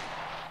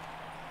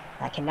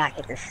 I cannot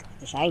get this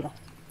angle.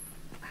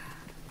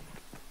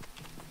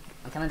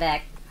 I'm coming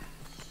back.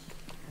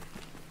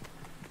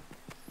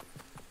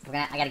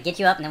 I gotta get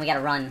you up and then we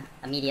gotta run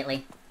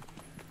immediately.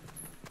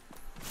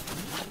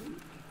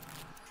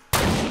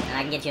 And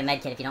I can get you a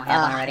med kit if you don't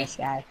have one already. This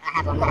guy. I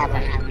have one. Alright,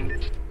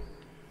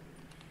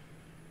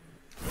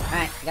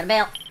 we gotta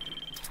bail.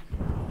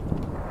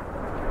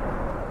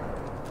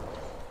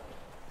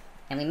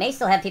 And we may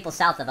still have people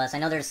south of us. I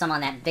know there's some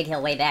on that big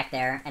hill way back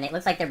there, and it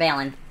looks like they're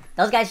bailing.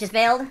 Those guys just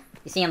bailed?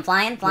 You see them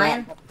flying?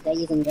 Yeah, they're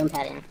using jump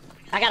padding.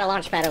 I got a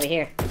launch pad over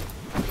here.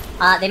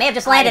 They may have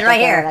just landed right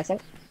here.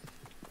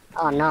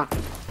 Oh, no.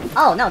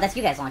 Oh, no, that's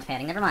you guys launch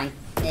padding. Never mind.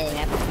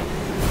 Yeah.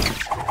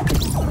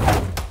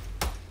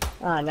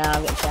 Oh no,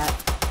 I'm getting shot.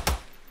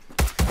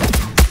 I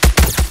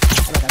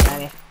think I'm down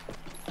here.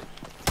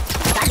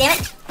 God damn it!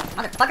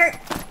 Motherfucker!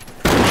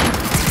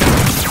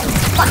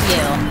 Fuck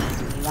you!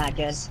 Not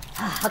good.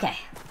 Okay.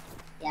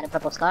 You had a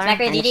purple scar?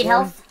 Smacker, do you need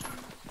health?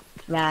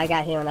 Nah, I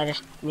got healing. I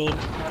just need...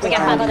 We got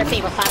 5 other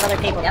people.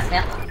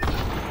 Yep.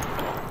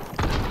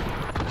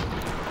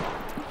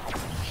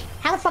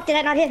 How the fuck did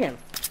I not hit him?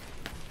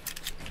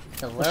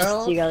 The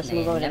world you guys may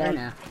move over to never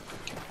them.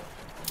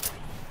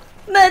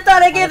 know. I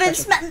thought I gave it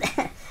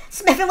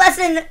Smith &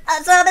 Wesson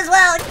a sub as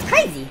well. It's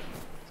crazy.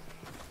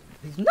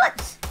 It's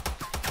nuts.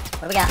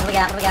 What do we got?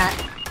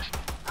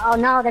 Oh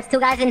no, there's 2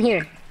 guys in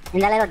here.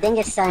 And that little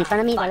dingus in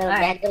front of me.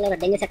 That little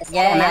dingus at the side of the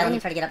Yeah, let mountain. me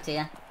try to get up to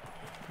you.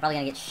 Probably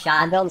gonna get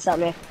shot. I'm building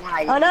something here.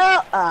 No, Oh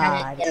no!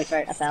 I get him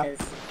first. I fell. 'cause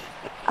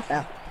I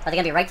fell. Are they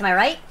gonna be right to my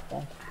right?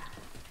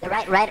 they're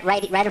right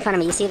in front of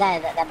me. You see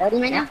that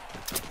building right Yeah. now?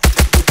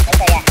 Right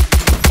there, yeah.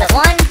 That's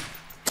one.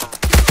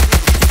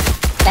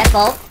 That's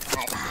both.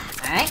 Nice.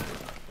 Alright.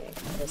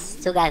 There's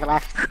 2 guys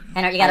left.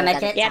 Henry, you got a med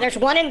kit? Yeah, there's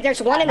one in the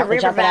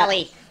river jumping out.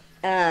 valley,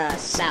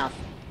 south.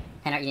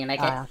 Henry, you need a med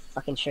kit? Ah,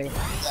 fucking tree.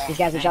 These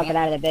guys are jumping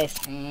out of their base.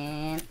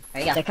 And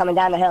there you They're go. coming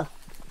down the hill.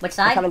 Which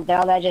They're side? they're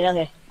on the edge of the hill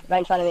here. Right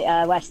in front of me,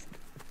 west.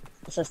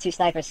 So it's 2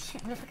 snipers.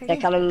 Shit, where the fuck are They're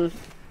you? coming,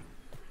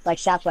 like,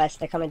 southwest.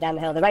 They're coming down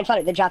the hill. They're right in front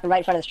of, they're dropping right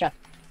in front of this truck.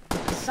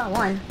 I saw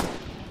one.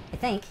 I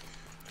think.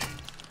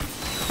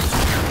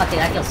 Fuck, dude,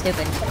 I feel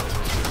stupid.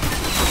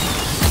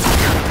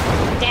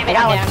 Damn it,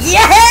 I'm down.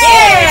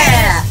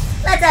 Yeah!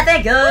 Let's have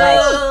it go!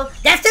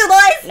 Nice. That's 2,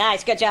 boys!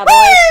 Nice, good job,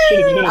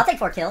 boys. I'll take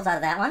 4 kills out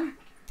of that one.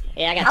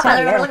 Yeah, I I'll got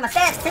probably 10. look at my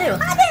stats too.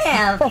 Hot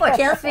damn! 4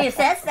 kills, 3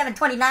 assists,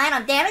 729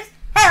 on damage.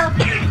 Hell!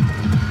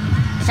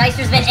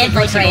 Shyster's been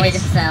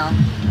infiltrated, so.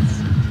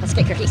 Let's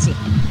get greasy.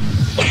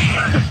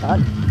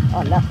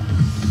 Oh no.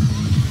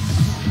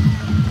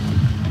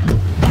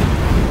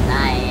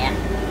 Yeah.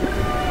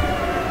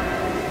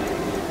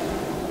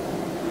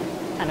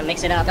 Time to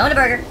mix it up. Going to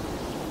burger.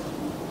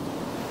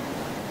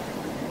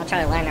 I'll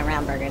try to land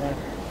around burger then.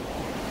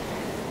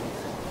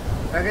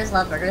 Burger's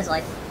love, burger is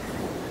life.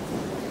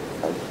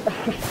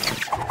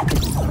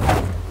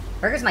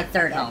 Burger's my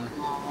 3rd home.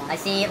 I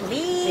see at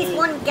least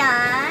 1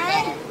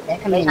 guy. They're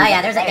coming. Oh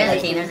yeah, there's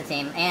a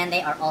team, and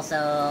they are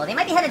also, they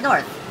might be headed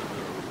north.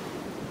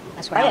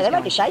 That's where Oh I yeah, was they might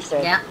going. be shyster.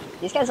 Yeah.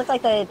 These guys look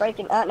like they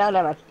breaking. Oh no,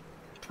 never mind.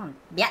 Come on,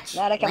 bitch.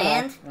 No, they're coming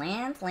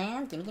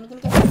Land.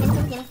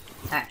 Gimme.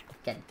 Alright,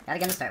 good. Got a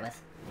gun to start with.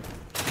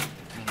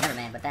 I ain't never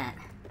mad with that.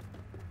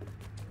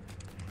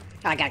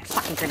 Oh, I got a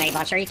fucking grenade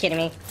launcher. Are you kidding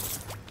me?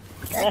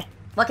 Eh.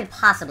 What could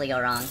possibly go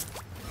wrong?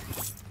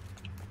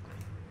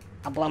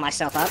 I'll blow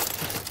myself up.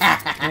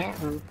 Yeah.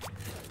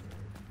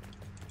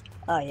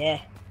 Oh yeah.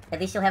 At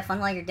least you'll have fun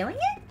while you're doing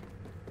it?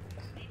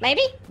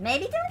 Maybe?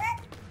 Maybe doing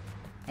it?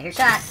 I hear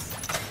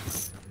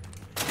shots.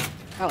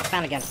 Oh,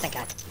 found a gun. Thank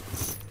God.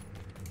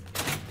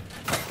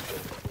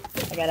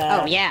 I got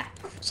a Oh, yeah.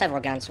 Several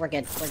guns. We're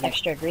good. We're good.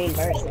 extra green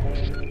burst.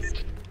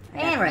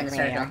 And we're in the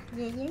circle.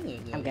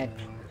 I'm good.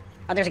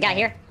 Oh, there's a guy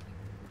here.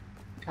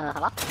 Hello?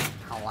 Hello?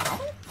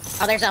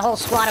 Oh, there's a whole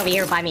squad over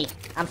here by me.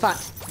 I'm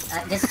fucked.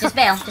 Just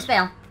bail. Just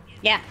bail.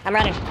 Yeah, I'm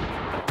running.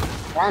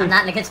 I'm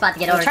not in a good spot to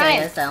get over to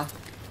trying. you, so.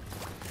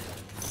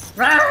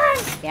 Run!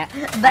 Yeah.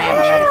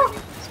 Bail!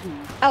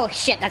 Oh,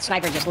 shit. That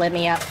sniper just lit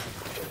me up.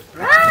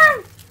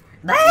 Run!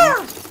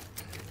 Bail!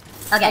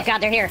 Okay. Oh, God,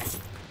 they're here.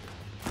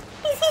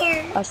 He's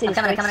here. Oh, see I'm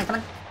these coming.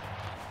 freaks.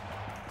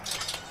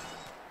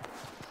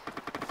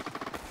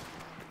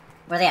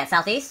 Where are they at?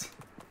 Southeast?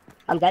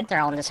 I'm dead. They're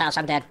all in this house.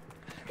 I'm dead.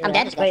 I'm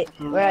dead. Wait,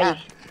 where are you?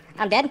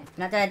 I'm dead. You're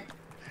not dead.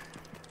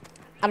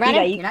 I'm You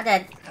running. You're not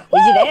dead.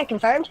 Is he there?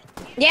 Confirmed?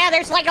 Yeah,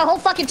 there's like a whole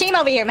fucking team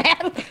over here, man.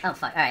 Oh,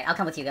 fuck. Alright, I'll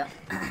come with you, go.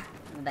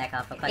 We'll back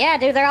off real quick. Yeah,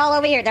 dude, they're all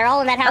over here. They're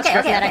all in that house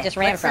Okay, that I okay. just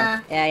ran Let's,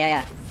 from.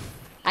 Yeah.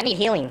 I need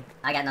healing.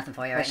 I got nothing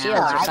for you right shields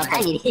now. or I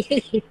something.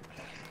 need you.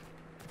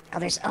 Oh,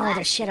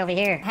 there's shit over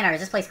here. Henry,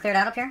 is this place cleared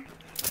out up here?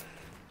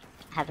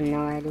 I have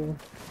no idea.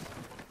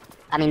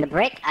 I mean, the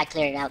brick, I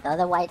cleared out. The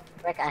other white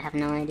brick, I have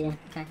no idea.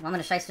 Okay, well, I'm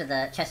gonna shyster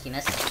the chest you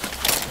missed.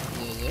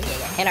 Yeah.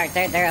 Hennard,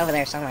 they're over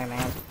there somewhere,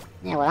 man.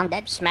 Yeah, well, I'm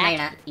dead. No, Smack. you're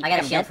not. I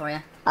got a shield for you.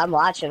 I'm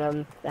watching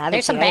them.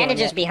 There's some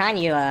bandages behind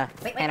you,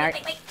 Wait. Hennard.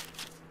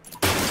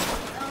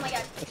 Oh my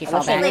god. If you I'm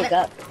fall gonna Leave back. it.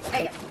 up.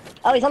 There you go.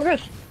 Oh, he's on the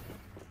roof.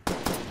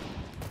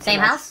 Same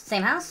house?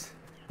 Same house?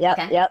 Yep,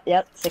 Okay.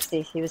 yep.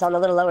 60. He was on the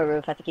little lower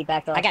roof. I think he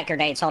backed off. I got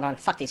grenades. Hold on.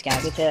 Fuck these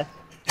guys. Me too.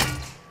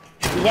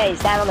 Yeah, he's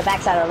down on the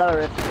backside of the lower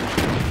roof.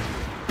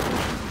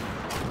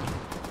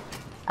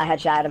 I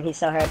headshot him. He's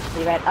so hurt.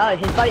 He ran. Oh,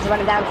 his buddies are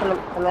running down from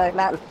the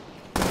mountain.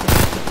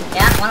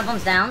 Yeah, one of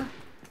them's down.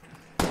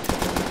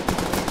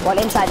 One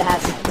inside the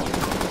house.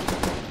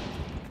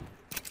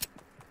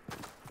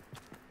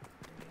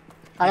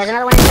 Oh, there's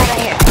another one inside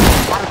right here.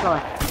 Bottom floor.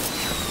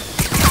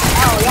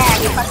 Oh,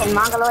 yeah, you fucking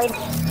mongoloid.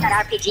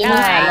 That RPG.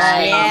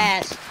 Nice.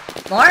 Yes.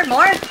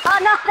 More? Oh,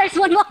 no, there's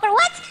one more.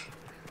 What?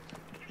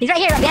 He's right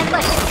here, behind the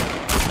bush.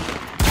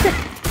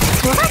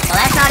 What? Well,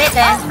 that's not it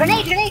then. Oh,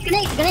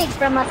 grenades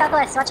from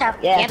southwest. Watch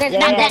out. Yeah, Yeah, there's yeah,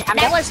 not yeah.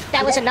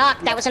 that was a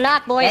knock. That was a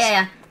knock, boys.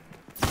 Yeah.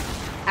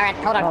 All right,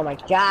 hold on. Oh my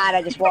god,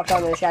 I just walked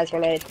onto this guy's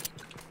grenade.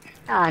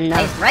 Oh, no.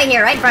 He's right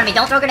here, right in front of me.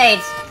 Don't throw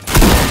grenades.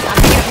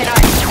 I'm here,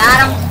 Hennard. Got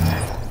him.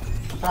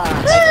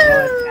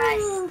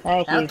 Oh,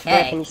 thank you. Okay.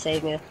 Where can you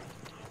save me?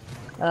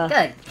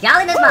 Good.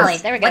 Golly Miss Molly.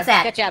 There we go. What's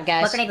that? Good job,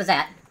 guys. What grenade was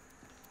that?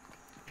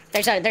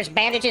 There's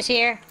bandages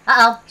here.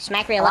 Uh-oh.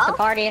 Smackery left the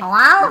party.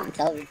 Hello? It's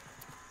over.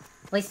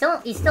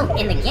 Well, he's still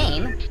in the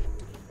game.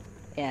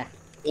 Yeah. Is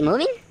he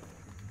moving?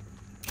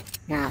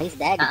 No, he's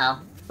dead.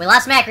 Uh-oh. We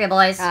lost Macria,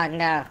 boys. Oh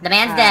no. The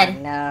man's Oh,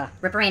 dead. No.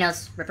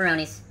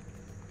 Ripperoonies.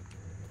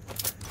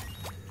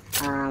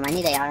 I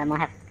need AR. I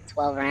have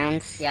 12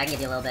 rounds. Yeah, I can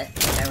give you a little bit.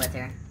 Bear with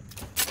here.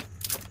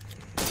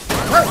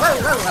 Whoa.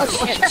 Oh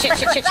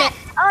shit.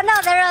 Oh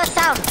no, they're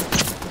south.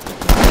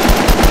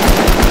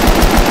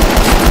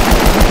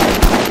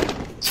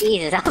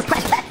 Jesus, that was my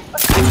bad.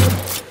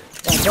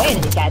 Where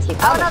did these guys keep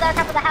Oh coming? no, they're on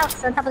top of the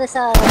house. On top of this,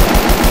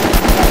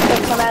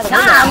 Come out of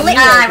the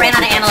window. I ran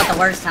out of ammo at the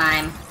worst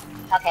time.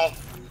 Okay.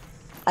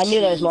 I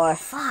knew there was more.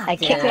 Fuck, I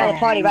kicked me out of the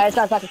party right as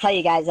I was about to tell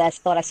you guys. I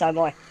thought I saw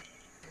more.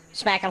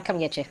 Smack, I'm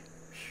coming get you.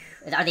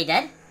 Are they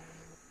dead?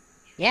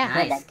 Yeah.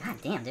 Nice.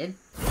 God damn, dude.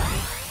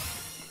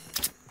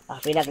 Oh,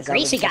 we have this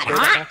Greasy over- got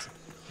hot.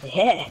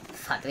 Yeah.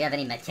 Fuck, do we have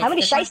any medkits? How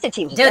many this one? shyster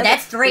teams? Dude,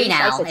 that's 3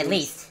 now, shyster at teams.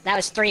 least. That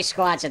was 3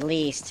 squads at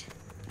least.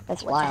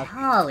 That's wild.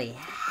 Holy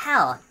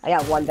hell. I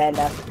got one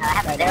bando. I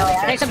have 0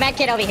 AR. There's a med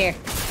kit over here.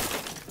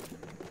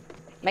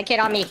 Med kit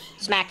on me.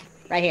 Smack.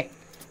 Right here.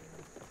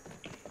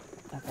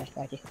 Okay,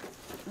 thank you.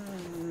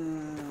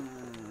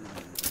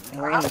 And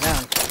we're in the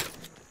zone.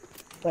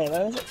 Wait,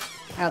 where was it?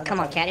 Oh, come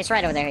on, cat. It's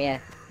right over there, yeah.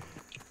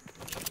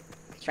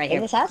 It's right here.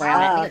 In this house? Where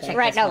I'm Oh, at. okay.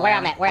 Right, no, where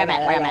I'm at. Where I'm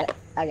at. Where I'm at.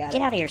 I got it.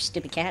 Get out of here,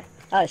 stupid cat.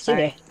 Oh, it's two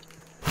here.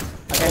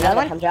 Is there another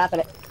one? I'm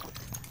dropping it.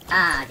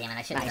 Ah, damn it,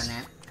 I should have Nice. done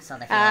that. I saw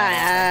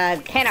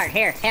that. Henart,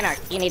 here.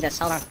 Henart, you need this.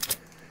 Hold on.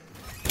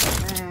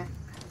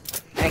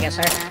 There you go,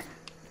 sir.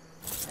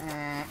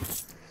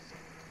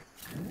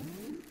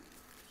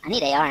 I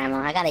need AR ammo.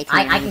 I got 18.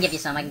 I can give you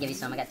some. I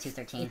got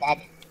 213.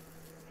 Dead.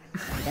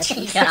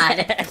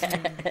 God.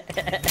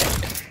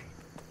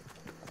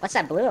 What's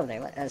that blue over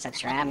there? What is that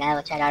strap?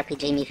 That guy tried to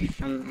RPG me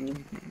from.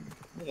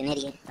 He's an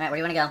idiot. Alright, where do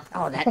you want to go?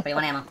 Oh, that. Where do you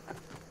want ammo?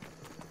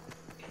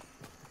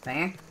 Right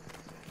here?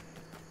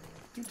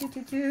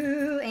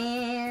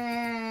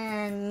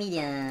 And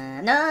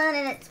medium.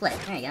 No, split.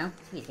 There you go.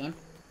 Jeez, game.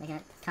 Making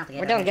it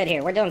complicated. We're doing good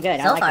here. We're doing good.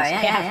 So I like far, this.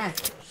 yeah.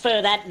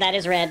 Foo, that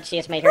is red. She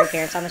has made her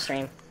appearance on the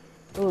stream.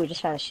 Ooh,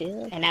 just found a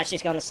shield. And now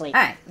she's going to sleep.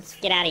 Alright, let's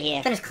Get out of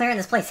here. finish clearing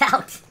this place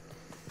out.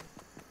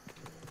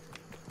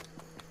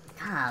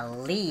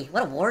 Golly,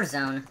 what a war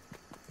zone.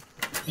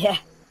 Yeah.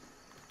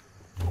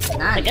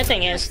 The good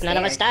thing is, none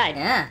of us died.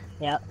 Yeah.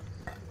 Yep.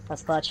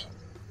 That's clutch.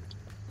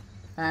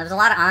 There's a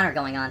lot of honor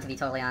going on, to be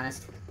totally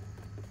honest.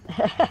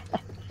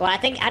 Well, I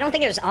don't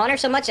think it was honor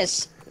so much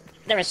as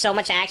there was so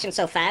much action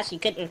so fast you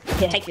couldn't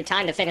take your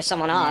time to finish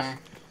someone off.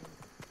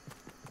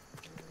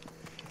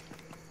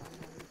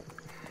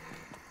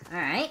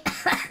 Alright.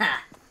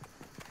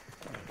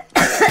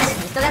 We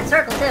still got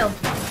circle, too.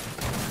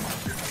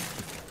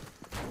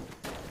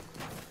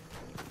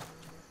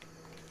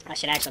 I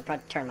should actually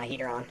probably turn my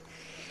heater on.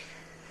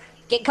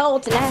 Get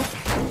cold tonight.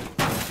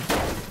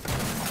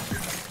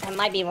 That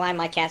might be why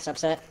my cat's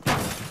upset.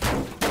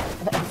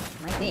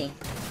 Might be.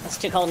 It's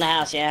too cold in the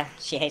house, yeah.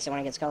 She hates it when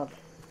it gets cold.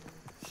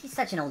 She's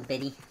such an old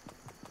biddy.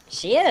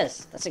 She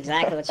is. That's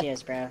exactly what she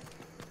is, bro.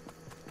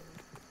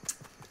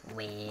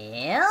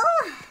 Well...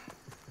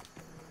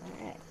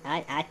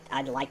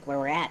 I like where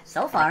we're at.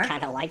 So far. I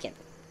kind of like it.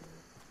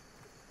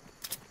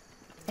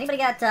 Anybody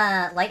got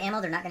light ammo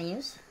they're not going to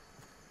use?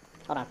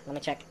 Hold on, let me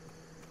check.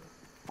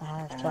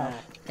 12.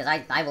 Because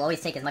I will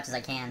always take as much as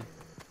I can.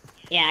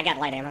 Yeah, I got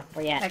light ammo.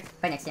 Where you at?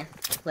 Right next to you.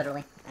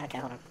 Literally. Okay,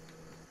 hold on.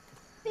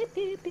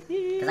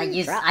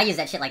 Because I use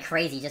that shit like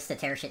crazy just to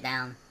tear shit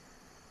down.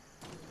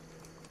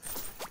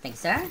 Thanks,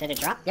 sir. Did it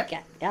drop? Yep.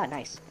 Yeah,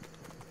 nice.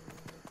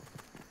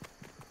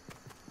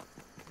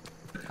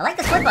 I like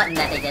the split button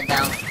that they did, though.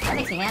 That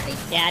makes me happy.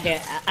 Yeah,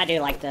 I do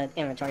like the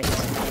inventory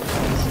system.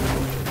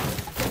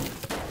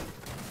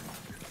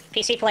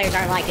 PC players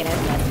aren't liking it,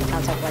 but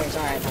console players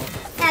are, I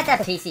think. Not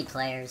that PC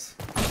players.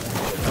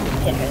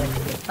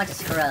 Bunch of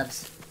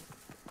scrubs.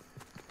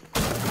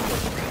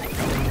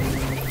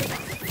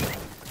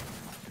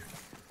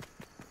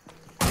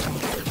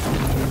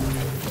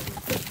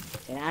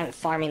 Dude, I'm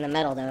farming the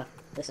metal, though.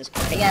 This is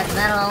We great. got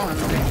metal, and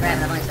we're just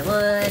grabbing a bunch of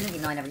wood,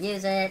 even though I never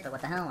use it, but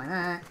what the hell, why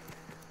not?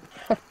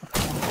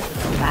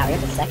 Wow, we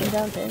have the second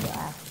zone too?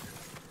 Wow.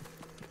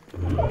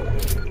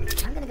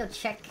 I'm gonna go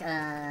check,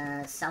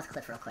 South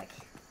Cliff real quick.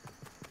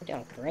 We're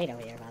doing great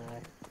over here, by the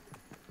way.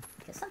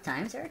 Because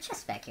sometimes there are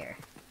chests back here,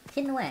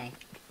 hidden away,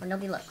 where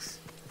nobody looks.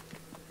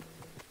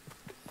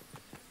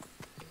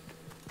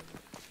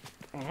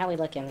 Alright, how we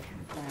looking?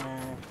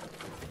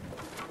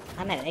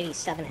 I'm at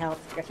 87 health.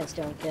 Gryphon's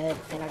doing good.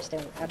 Henart's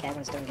doing... Okay,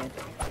 everyone's doing good.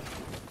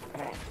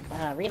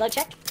 Alright, reload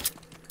check.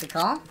 Good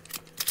call.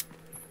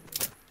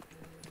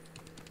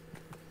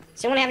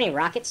 Does anyone have any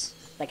rockets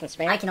that can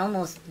spare? I can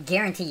almost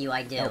guarantee you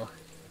I do. Oh.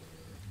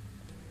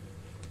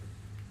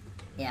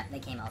 Yeah, they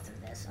came out through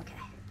this. Okay.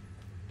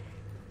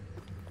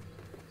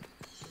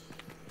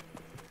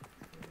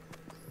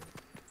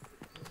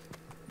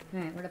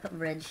 Alright, where'd I put my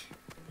bridge?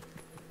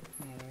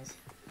 There it is.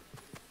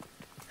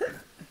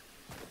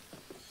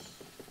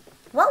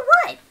 Well,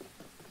 what?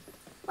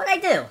 What'd I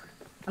do?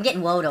 I'm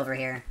getting woed over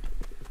here.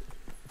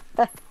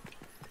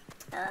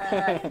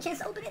 Chance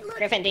to open it, look.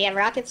 Gryphon, do you have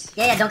rockets?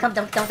 Yeah, don't come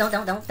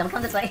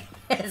this way.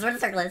 This is where the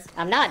circle is.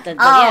 I'm not. Oh,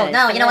 yeah,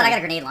 no, you know what? I got got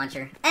a grenade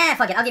launcher.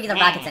 Fuck it. I'll give you the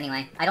rockets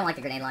anyway. I don't like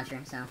the grenade launcher,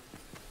 so.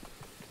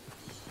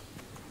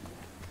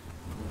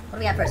 What do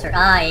we got for a circle?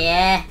 Oh,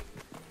 yeah.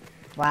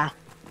 Wow.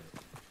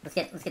 Let's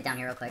get down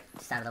here real quick.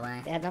 Just out of the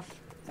way. They had enough. Is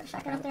that a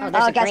shotgun up there? Oh,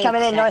 there's Oh, a guys green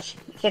coming in stack.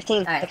 north. 15.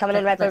 Alright, They're coming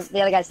in right where let's-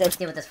 the other guys did. Let's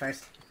deal with this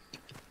first.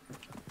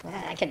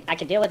 I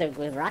could deal with it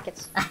with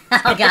rockets. Oh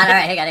god,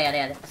 alright, hang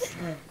on.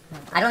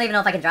 I don't even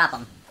know if I can drop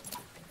them.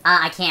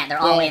 I can't. They're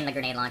all Yeah. in the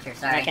grenade launcher.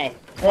 Sorry. Okay.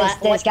 There's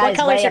What guys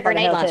color is way your up on the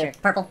grenade hill, launcher? too.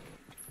 Purple.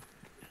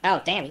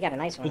 Oh, damn, you got a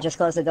nice one. He just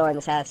closed the door in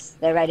this house.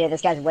 They're right here.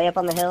 This guy's way up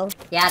on the hill.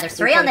 Yeah, there's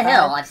 3 on the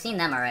 345. hill. I've seen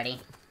them already.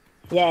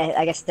 Yeah,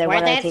 I guess they're Where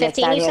one they other at? team that's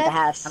 15 down you here at the said?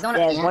 house. I'm going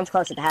Yeah, up- there's yeah. one's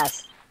close at the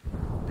house.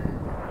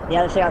 The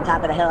other 3 on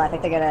top of the hill. I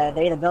think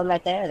they're either building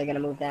right there or they're gonna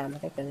move down. I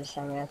think they're just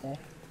hanging out there.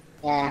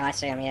 Oh, Yeah. I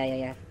see him.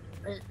 Yeah.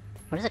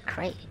 Where's the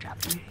crate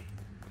dropping?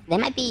 They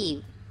might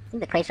be. I think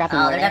the crate's dropping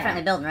Oh, over they're there.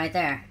 definitely building right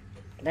there.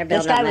 They're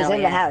This building guy up was metal,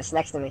 in yeah. the house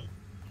next to me.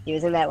 He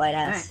was in that white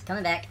house. Alright,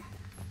 coming back.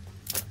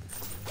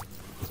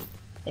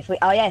 If we,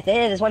 oh yeah,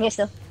 there's one here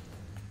still.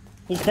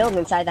 He's building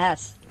inside the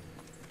house.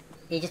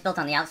 He just built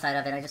on the outside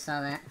of it, I just saw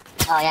that.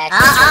 Oh yeah.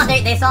 I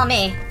see They saw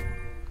me.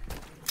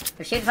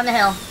 They're shooting from the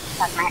hill.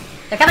 Matt.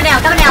 They're coming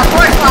down, 4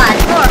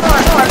 squads. 4.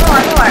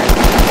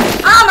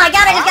 Oh my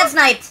god, I just got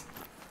sniped.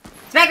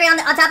 Smackery on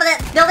top of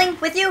that building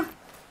with you?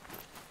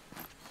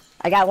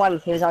 I got one.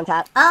 He was on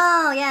top.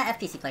 Oh, yeah,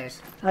 FPC players.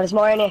 Oh, there's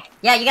more in here.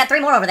 Yeah, you got 3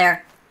 more over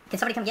there. Can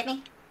somebody come get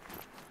me?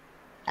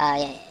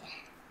 Yeah.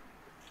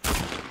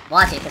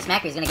 Watch it, because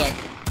Smackery's gonna get...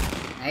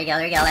 There you go,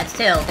 that's 2.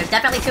 There's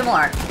definitely 2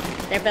 more.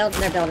 They're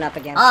building up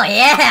again. Oh,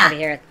 yeah! Over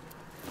here.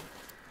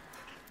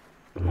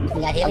 You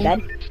got I'm healing?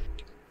 dead.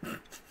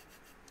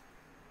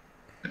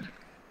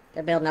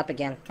 They're building up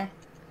again. Okay.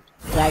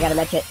 Yeah, I got a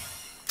med kit.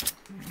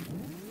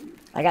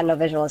 I got no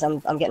visuals.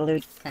 I'm getting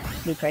loot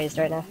praised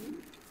right now.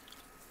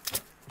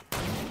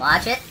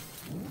 Watch it.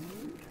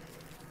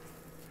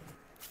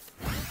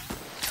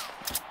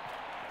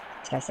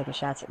 This guy's taking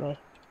shots at me.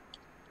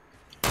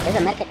 There's a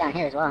medkit down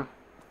here as well.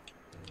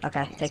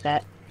 Okay, take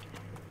that.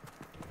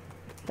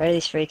 Where are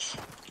these freaks?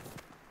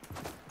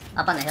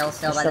 Up on the hill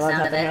still They're by the still on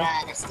sound of top of it.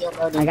 the The steel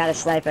building. I got a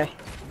sniper.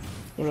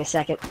 Give me a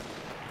second.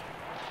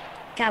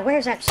 God,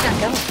 where's that shot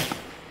going?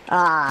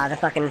 Ah, the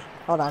fucking...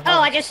 Hold on. Oh,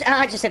 I just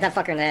hit that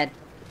fucker in the head.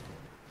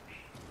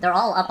 They're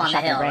all up on the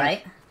Shot their hill, brain.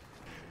 right?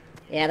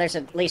 Yeah, there's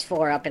at least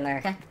 4 up in there.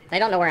 Okay. They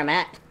don't know where I'm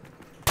at.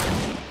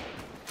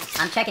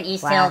 I'm checking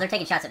East Wow. Hill. They're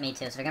taking shots at me,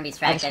 too, so they're gonna be I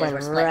distracted just as went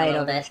we're splitting right a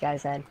little over this bit.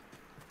 guy's head.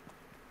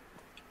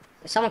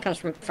 If someone comes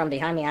from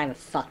behind me, I'm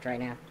fucked right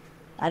now.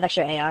 I have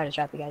extra AR to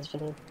trap you guys if you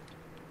need.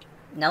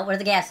 No, where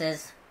the gas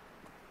is.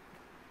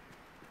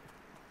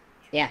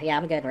 Yeah,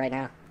 I'm good right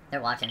now.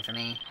 They're watching for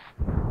me.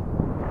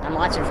 I'm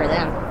watching for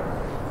them.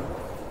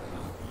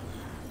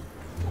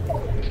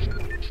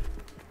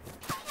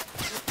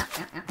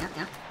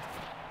 Yeah.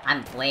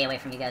 I'm way away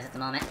from you guys at the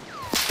moment.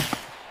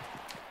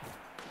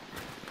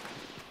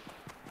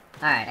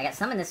 Alright, I got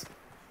some in this...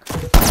 You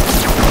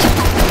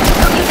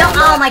don't...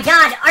 Oh my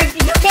god! Are you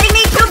kidding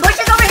me? 2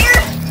 bushes over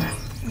here?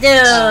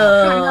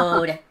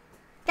 Dude!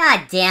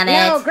 God damn it!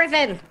 No,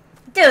 Gryphon!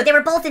 Dude, they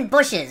were both in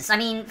bushes. I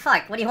mean,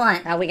 fuck, what do you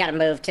want? Oh, we gotta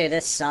move too.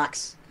 This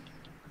sucks.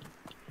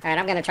 Alright,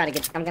 I'm gonna try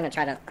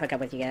to hook up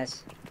with you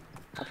guys.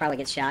 I'll probably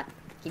get shot.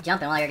 Keep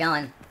jumping while you're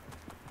going.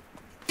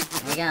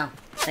 There you go.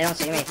 They don't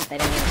see me. They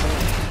didn't even see me.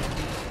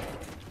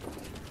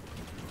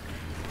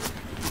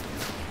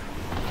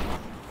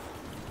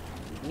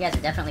 You guys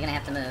are definitely gonna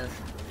have to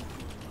move.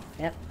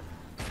 Yep.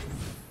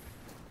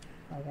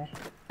 Okay.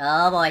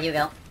 Oh boy,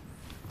 Hugo.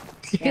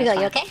 Yeah, You it's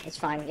okay? fine. It's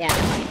fine. Yeah,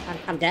 I'm fine.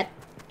 I'm dead.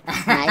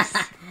 Nice.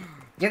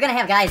 You're gonna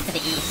have guys to the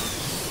east.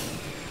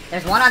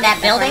 There's one on that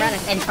That's building where I'm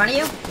running. in front of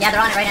you. Yeah, they're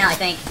on it right now, I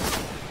think.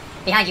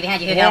 Behind you,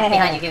 Hugo. Yeah.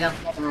 Behind you, Hugo.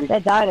 That's on. They're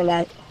down in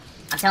that.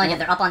 I'm telling you,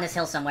 they're up on this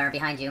hill somewhere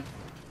behind you.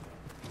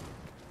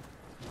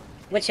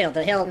 Which hill?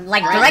 The hill?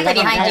 Like, right, directly the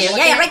one behind I'm you.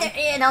 looking Yeah, at? right there.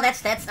 Yeah, no,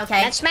 that's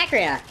okay. That's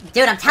Smackeria.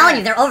 Dude, I'm telling Yeah.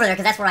 you, they're over there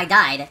because that's where I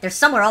died. They're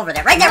somewhere over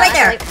there. Right there, right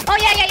there. Oh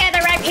yeah.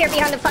 They're right here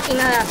behind the fucking.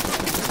 You're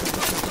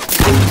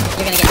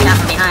gonna get shot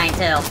from behind,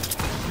 too.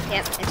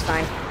 Yep, it's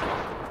fine.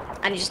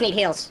 I just need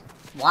heals.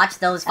 Watch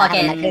those I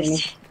have a fucking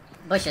medkit.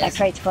 bushes. That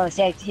crate's close.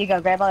 Yeah, Hugo,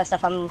 grab all that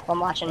stuff. I'm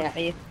watching Yeah. for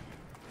you.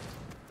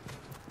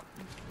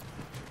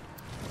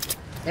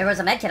 There was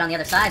a med kit on the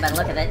other side by the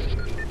look of it.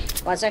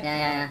 Was there?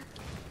 Yeah.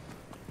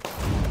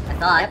 I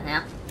thought,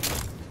 yeah.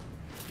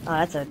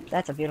 Oh,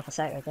 that's a beautiful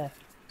sight right there.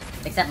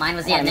 Except mine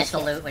was the I got a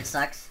initial med loot, which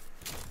sucks.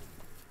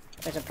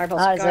 There's a purple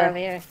Oh, is scar there? over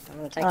here. I'm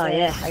gonna take Oh that.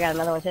 yeah, I got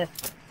another one too.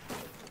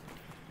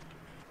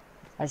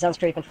 That sounds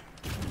creeping.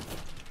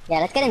 Yeah,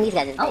 let's get in these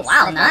guys' Oh base.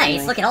 wow, Let's go nice!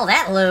 anyway. Look at all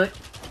that loot.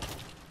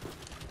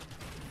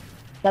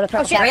 Another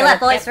purple shit, cap. 3 left,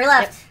 boys. 3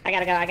 left.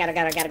 Yep, I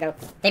gotta go.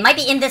 They might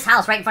be in this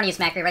house right in front of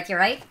you, Smackery. Right to your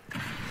right.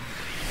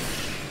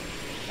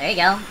 There you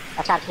go.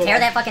 Watch out, Tear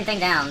that fucking thing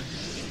down.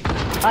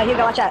 Oh, Hugo,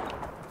 watch out.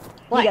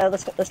 What? Hugo,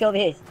 let's go over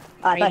here.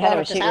 Oh, I Are you thought going Heather up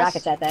was this shooting house?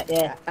 rockets at that.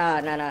 Yeah.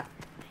 No.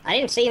 I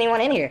didn't see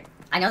anyone in here.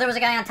 I know there was a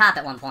guy on top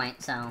at one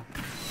point, so...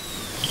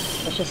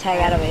 Let's just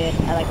hang out over here.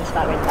 I like the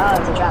spot right. Oh,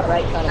 there's a drop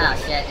right in front of Oh,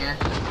 me. shit, yeah.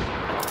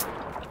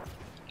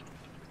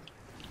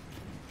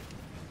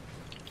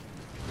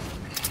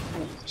 I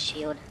need a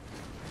shield.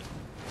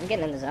 I'm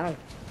getting in the zone.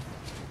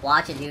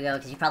 Watch it, Hugo,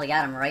 because you probably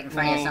got him right in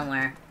front of you Yeah.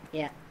 somewhere.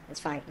 Yeah, it's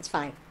fine.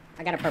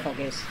 I got a purple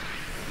goose.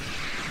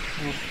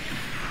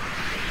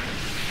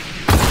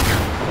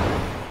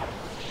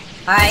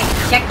 Alright,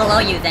 check below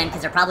you then,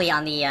 because they're probably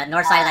on the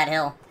north side of that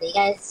hill. So you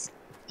guys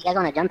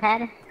want a jump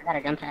pad? I got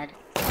a jump pad.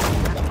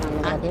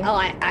 Oh,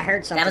 I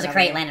heard something. That was a over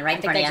crate there. landing right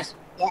in I think front of they you. just-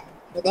 Yeah.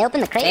 Did they open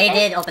the crate? They right?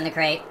 did open the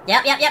crate.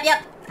 Yep.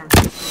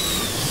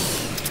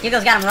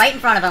 Hugo's got him right in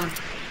front of him.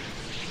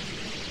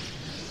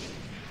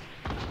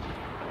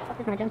 What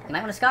is my jump You pad?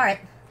 might want to scar it.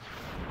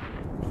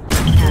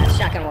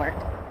 Shotgun work.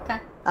 Okay.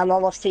 I'm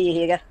almost to you,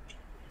 Hugo.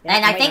 Yeah,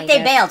 And I'm I waiting think on they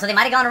you. bailed, so they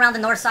might have gone around the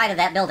north side of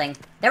that building.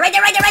 They're right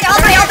there!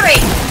 All three!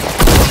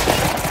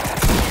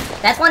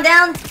 That's one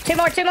down. Two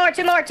more.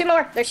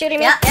 They're shooting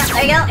me. Yeah,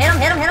 there you go.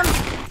 Hit him.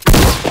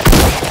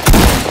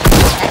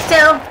 That's 2.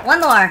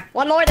 One more.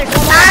 One more. There's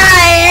one more.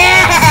 Ah,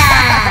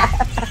 yeah!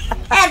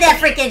 Have that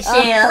freaking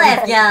shield.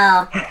 Let's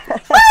go.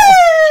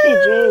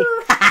 GG.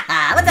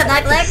 What's up,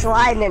 Knucklex?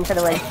 Sliding into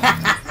the way.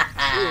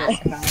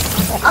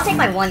 I'll take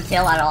my 1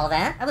 kill out of all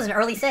that. That was an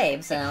early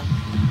save, so.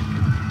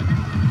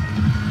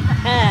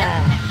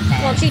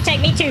 Won't you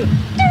take me to?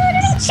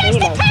 Chase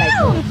the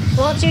town!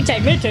 Won't you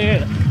take me to?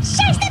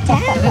 Chase the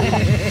town!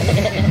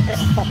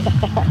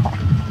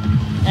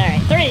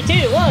 Alright, 3,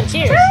 2, 1,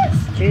 cheers!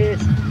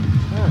 Cheers.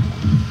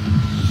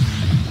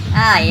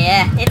 Ah,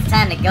 yeah. It's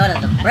time to go to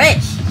the bridge.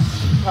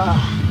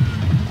 Oh.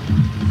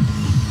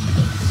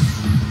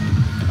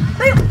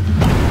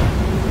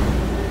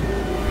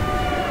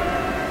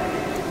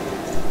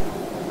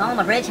 Oh,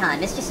 my bridge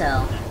hunt. Missed you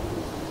so.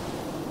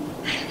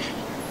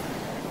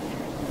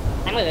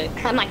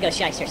 I might go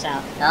Shyster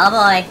South. Oh,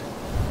 boy.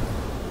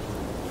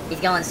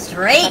 He's going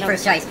straight for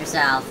Shyster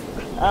South.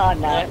 Oh,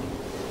 no.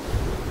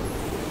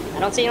 I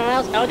don't see anyone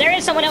else. Oh, there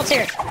is someone else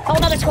here.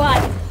 Whole other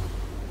squad.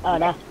 Oh,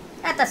 no.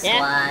 At the Yeah.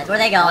 squads. Where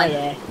are they Oh, going?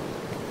 yeah.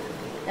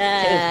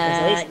 There's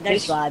at least 2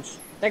 there's- squads.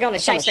 They're going to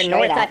They're coming Shyster straight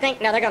North, I out.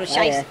 think. No, they're going to Oh,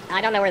 Shyster. yeah.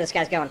 I don't know where this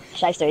guy's going.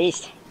 Shyster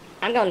East.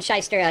 I'm going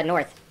Shyster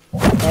North.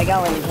 They're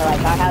going to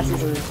like our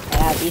houses and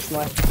out east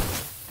more.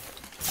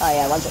 Oh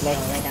yeah, one's at me.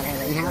 Right down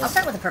here. I'll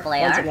start with the purple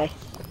One's at AR. me.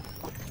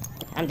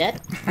 I'm dead.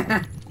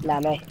 Nah,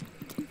 me.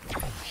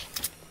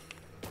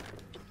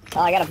 Oh,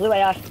 I got a blue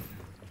AR.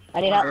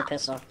 I need Blue help.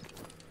 pistol.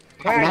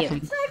 Where are you?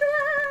 Nothing.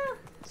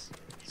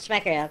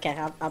 Smacker. Okay,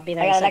 I'll be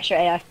there. I in a got an sec. extra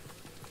AR. Do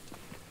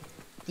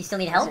you still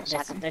need help?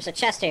 There's a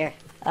chest here.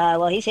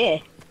 Well, he's here.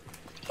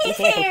 He's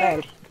here,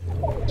 confirmed.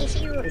 He's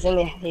here.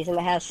 He's in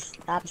the house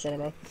opposite of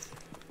me.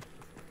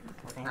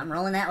 I'm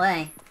rolling that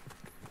way.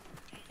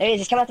 There he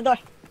is. He's coming out the door.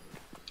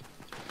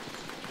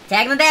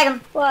 Tag him and bag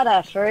him. What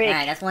a freak.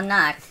 Alright, that's one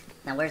knocked.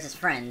 Now where's his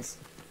friends?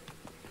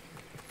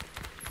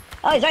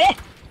 Oh, he's right here.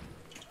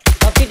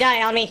 Don't you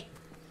die on me.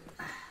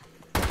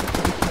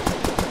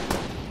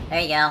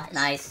 There you go.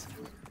 Nice.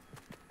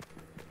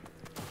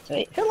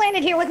 Sweet. Who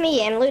landed here with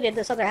me and looted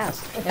this other house?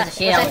 There's a Was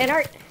shield. that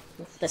Art?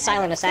 The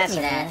silent Give me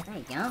assassin. that. There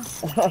you go.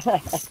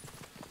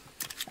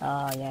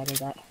 Oh yeah, I need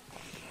that.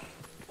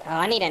 Oh,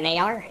 I need an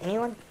AR.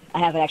 Anyone? I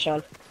have an extra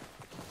one.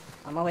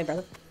 On my way,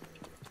 brother.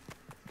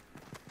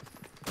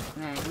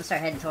 Alright, I'm gonna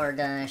start heading toward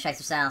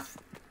Shyster South.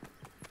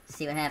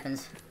 See what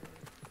happens.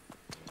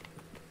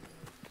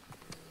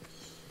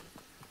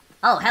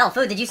 Oh, hell,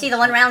 Food, did you see the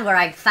one round where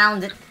I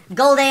found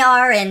gold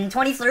AR and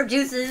 20 slurp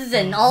juices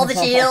and all the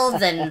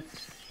shields and...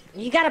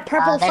 You got a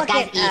purple There's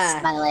fucking guys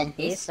east, by the way.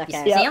 East?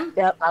 okay. You see him?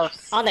 Yep.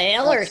 Close. on the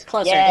hill or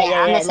closer? Yeah,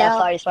 Yeah, on yeah, this no, hill.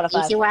 sorry, it's You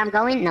 105. see where I'm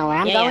going? No, where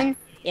I'm Yeah, going?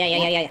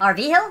 Yeah. RV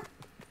Hill?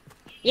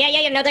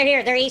 Yeah. No, they're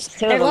here. They're east.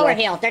 Two of They're them lower there.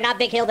 hill. They're not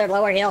big hill. They're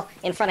lower hill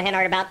in front of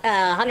Henart, about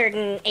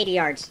 180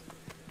 yards.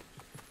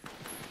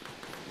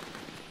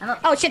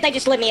 Oh shit! They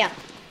just lit me up.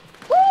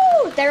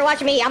 Woo! They were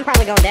watching me. I'm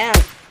probably going down.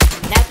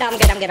 No, I'm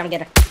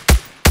good.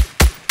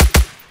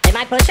 They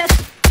might push us.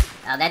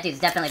 Oh, that dude's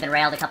definitely been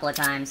railed a couple of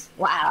times.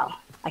 Wow.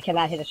 I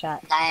cannot hit a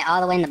shot. Guy all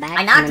the way in the back.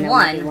 I knocked and then there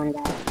one. might be one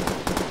guy.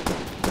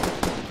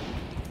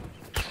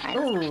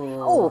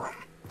 Ooh. Oh,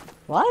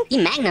 What?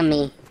 he magnumed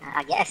me.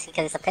 I guess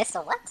because it's a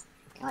pistol. What?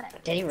 Whatever.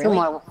 Did he Two really?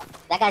 more.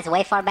 That guy's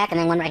way far back, and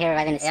then one right here,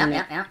 right in the Yeah,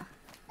 center. yeah.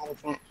 Right in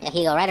front. Yeah,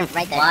 he go right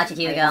there. Watch it,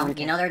 Hugo.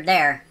 You know they're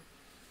there.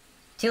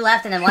 2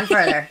 left and then 1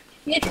 further.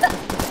 There you go.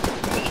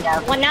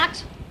 One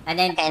knocked. And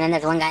then... Okay, and then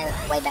there's one guy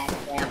way back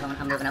there.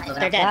 I'm moving up. They're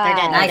dead. They're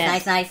dead. Nice, they're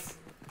dead. nice.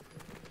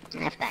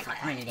 That's that Fuck,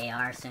 guy. I'm gonna need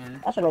AR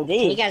soon. That's an Can you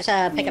indeed. guys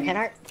pick up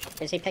Henart?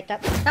 Is he picked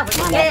up? No,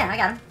 yeah, I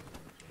got him.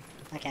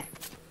 Okay.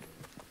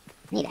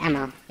 Need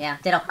ammo. Yeah,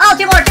 ditto. Oh,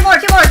 2 more!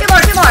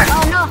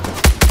 Oh no!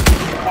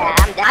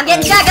 Yeah, I'm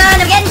getting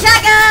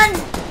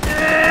shotgun!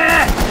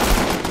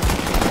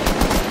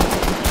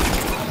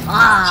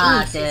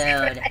 Ah,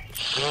 dude.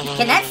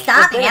 Can that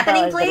stop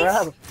happening, please?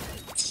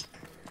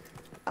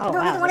 Oh No,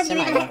 wow. neither one of that's you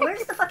even semi- had,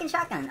 where's the fucking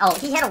shotgun? Oh,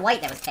 he had a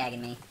white that was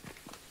tagging me.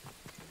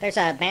 There's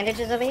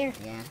bandages over here.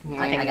 Yeah.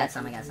 Yeah, Okay, I got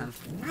some. God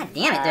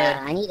damn it, dude.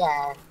 I need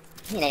AR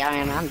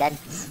ammo. I'm dead.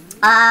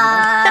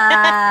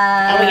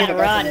 Oh, we gotta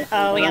run.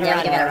 Yeah, we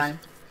gotta run.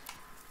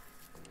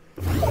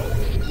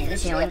 Yeah, This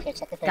this healing. check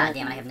the thing. God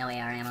damn it, I have no AR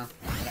ammo.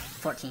 I got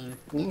 14.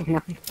 Yeah,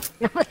 no,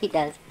 nobody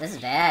does. This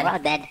is We're all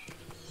bad. dead.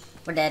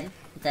 We're dead.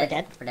 We're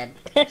dead? We're dead.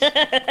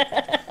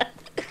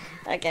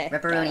 Okay.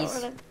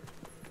 Ripperoonies.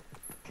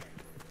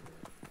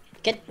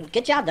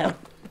 Good job though.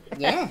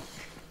 Yeah.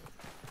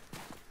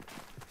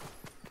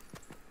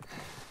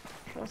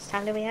 How much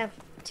time do we have?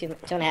 Two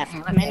and a half.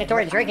 Yeah, we're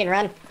Mandatory good. drinking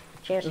run.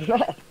 Cheers.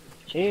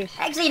 Cheers.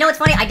 Actually, you know what's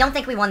funny? I don't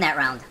think we won that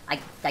round. I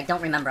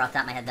don't remember off the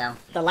top of my head, though.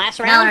 The last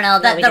round? No.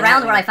 we The did not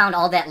round where I win. found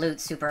all that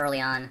loot super early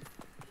on.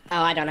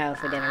 Oh, I don't know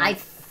if we did or not. I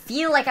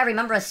feel like I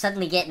remember us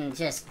suddenly getting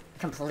just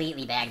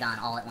completely bagged on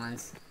all at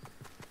once.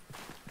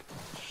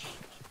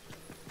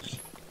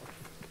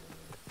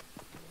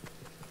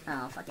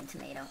 Oh, fucking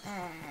tomato.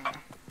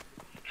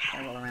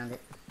 Gotta roll around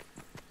it.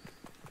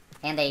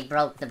 And they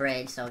broke the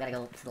bridge, so I gotta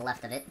go to the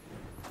left of it.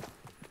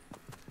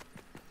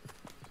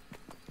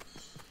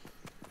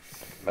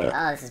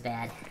 Oh, this is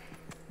bad.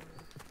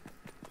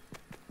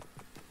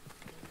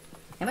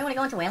 Anybody want to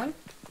go into whaling?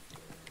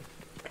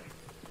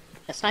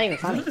 That's not even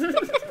funny.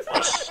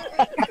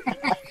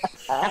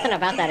 Nothing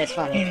about that is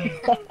funny.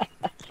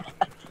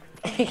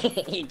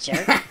 You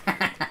jerk.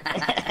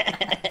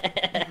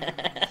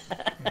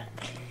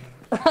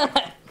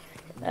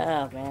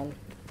 Oh, man.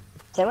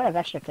 Does anyone have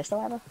extra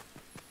pistol ammo? No.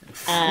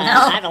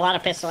 I have a lot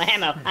of pistol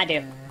ammo. I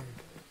do.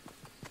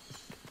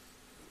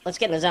 Let's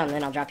get in the zone,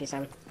 then I'll drop you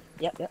some.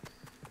 Yep.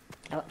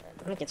 Oh,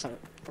 let me get some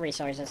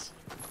resources.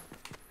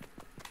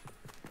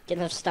 Get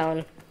enough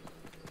stone.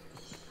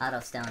 Auto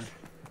stone.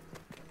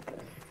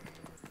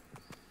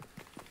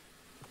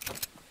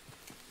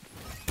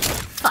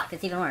 Fuck,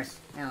 it's even worse.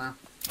 Oh well.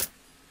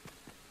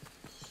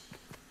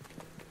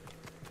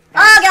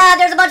 Oh god,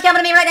 there's a bunch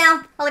coming to me right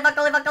now! Holy fuck,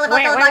 holy fuck, holy fuck,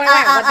 Where, holy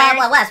where, fuck. where?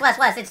 Well,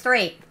 west. It's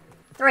 3.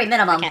 3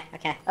 minimum.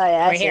 Okay. Oh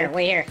yeah,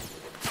 We're here.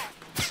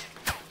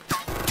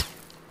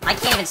 I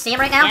can't even see him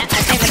right now. Yeah,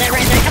 I see them. They're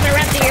coming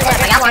around to your left.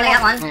 I got one.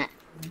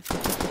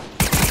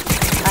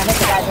 I hit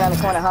the guys around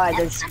the corner hard.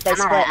 They split.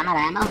 I'm out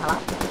of ammo. Hello?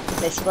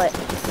 They split.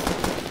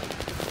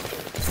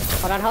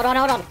 Hold on. Boom!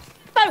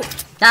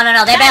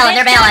 No, they're bailing.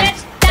 They're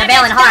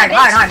bailing hard.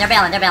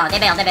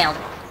 They bailed.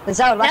 The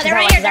zone. Watch the they're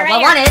zone. right here, they're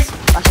Well, one is.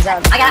 Watch the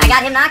zone. I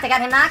got him knocked.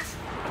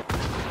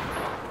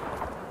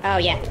 Oh,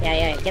 yeah.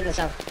 Get in the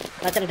zone.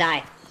 Let them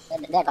die.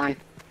 They're gone.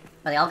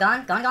 Are they all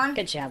gone? Gone?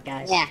 Good job,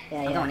 guys. Yeah.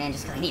 I'm going in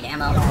just because I need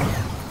ammo.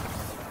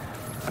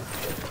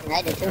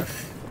 I do too.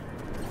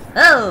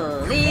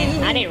 Holy!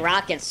 I need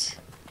rockets.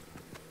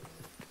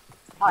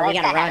 Oh, We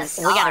gotta run. that's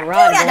We gotta You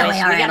run, got no boys.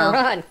 AR We gotta ammo.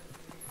 run.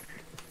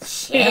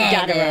 Shit, You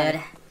gotta dude.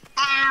 run.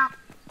 Ow!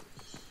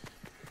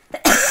 I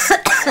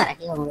gotta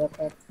heal real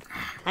quick.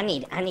 I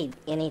need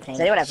anything. Does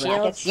anyone have Shields?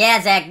 rockets?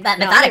 Yeah, Zach, No, I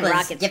Methodic need was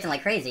rockets. gifting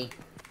like crazy.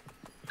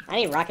 I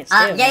need rockets too.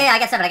 Yeah, I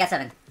got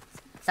 7.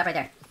 Stop right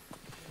there.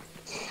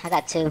 I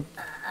got 2.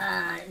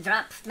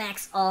 Drop,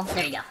 max, all.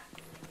 There you go.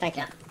 Thank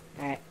you.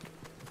 Alright.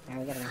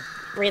 Alright, we gotta run.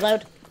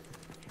 Reload.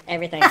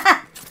 Everything.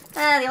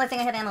 The only thing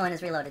I have ammo in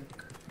is reloaded.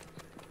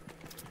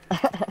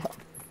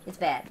 It's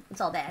bad. It's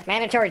all bad.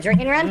 Mandatory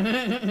drinking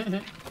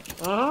run?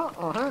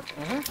 Alright,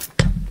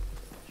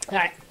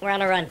 we're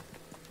on a run.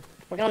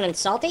 We're going in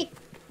salty?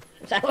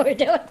 Is that what we're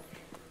doing?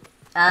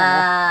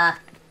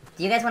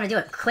 Do you guys want to do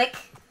a quick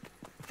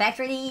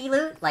factory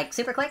loot? Like,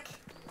 super quick?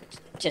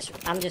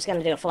 I'm just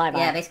gonna do a flyby.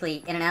 Yeah,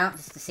 basically in and out,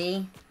 just to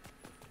see.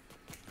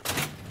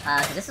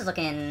 'Cause this is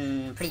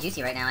looking pretty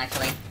juicy right now,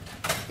 actually.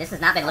 This has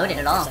not been loaded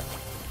at all.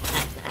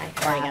 I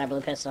already got a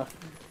blue pistol.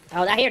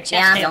 Oh, I hear chest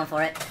Yeah, I'm too. going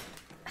for it.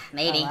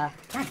 Maybe. Oh, wow.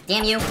 God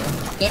damn you.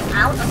 Get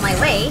out of my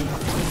way.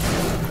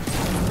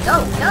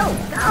 Go.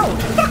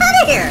 Get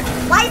out of here.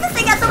 Why does this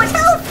thing got so much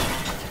health?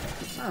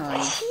 Oh,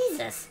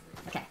 Jesus.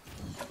 Okay.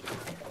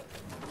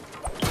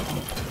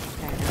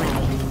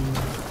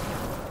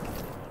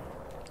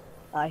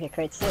 Oh, I hear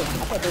crates too. I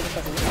can't believe this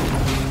doesn't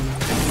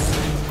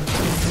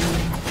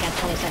Got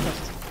 20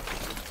 seconds.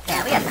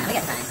 Yeah, we got time.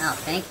 Oh,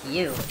 thank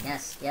you.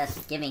 Yes,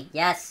 give me.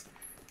 Yes.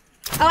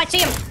 Oh, I see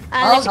him!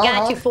 There's a guy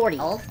at 240.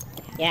 Hold.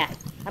 Yeah,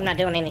 I'm not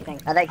doing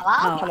anything. Are they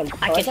Oh, coming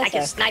I towards us,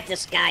 can or- snipe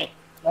this guy.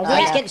 Where's Oh, he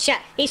he's at? getting shot.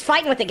 He's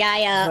fighting with the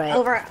guy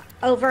Right.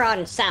 over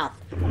on South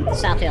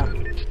Hill.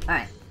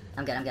 Alright.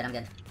 I'm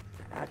good.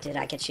 Oh, dude,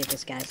 I can shoot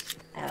this guy.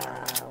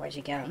 Where'd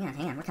you go?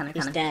 Hang on. We're coming.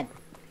 He's dead.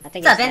 I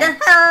think What's up, he's Enda?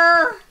 dead.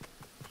 Hello!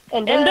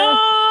 Endo!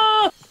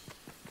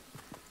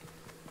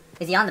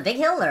 Is he on the big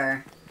hill,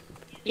 or?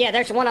 Yeah,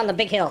 there's one on the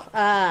big hill.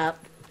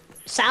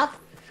 South?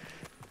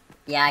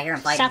 Yeah, I hear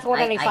him fighting. South I hear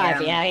 195,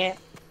 him. yeah.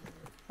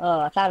 Oh,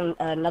 I found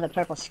another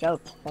purple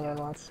scope. Anyone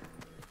wants?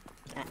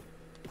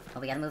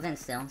 Well, we gotta move in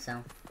still,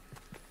 so.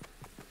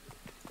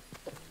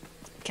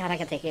 God, I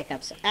can take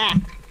hiccups.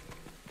 I'll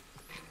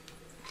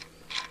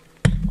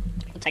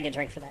take a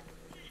drink for that.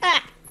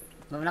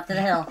 Moving up to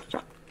the hill.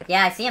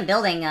 Yeah, I see him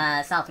building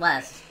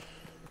southwest.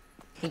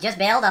 He just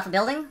bailed off a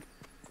building.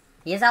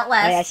 He is out Oh,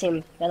 yeah, I west. see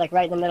him. They're like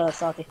right in the middle of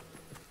salty.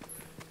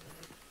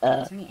 Is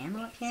there any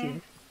ammo up here?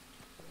 see.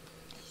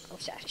 Oh,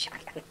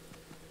 shotgun.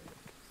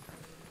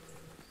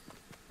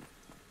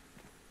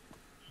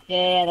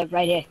 Yeah, they're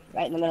right here,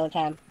 right in the middle of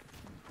town.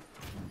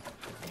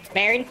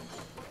 Buried?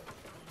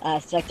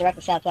 It's like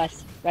directly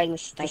southwest, right in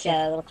this Thank you.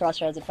 little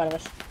crossroads in front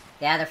of us.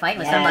 Yeah, they're fighting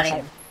with Yeah, somebody.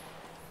 it's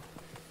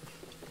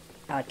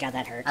Oh, God,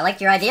 that hurt. I liked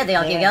your idea,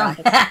 though, Yeah,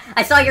 Hugo.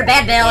 I saw your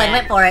bad bill and Yeah.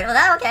 went for it. Well,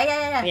 that, okay,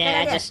 yeah.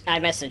 Yeah, good idea. I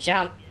missed the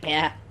jump.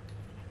 Yeah.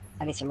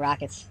 I need some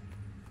rockets.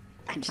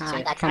 I just I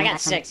did. got some, I I got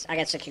got some. 6. I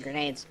got 6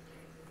 grenades.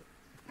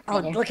 Oh,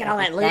 Right here. look at all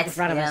that loot in That's,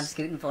 front of yeah, I'm us.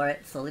 scooting for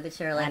it, slowly but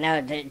surely. I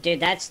know, dude.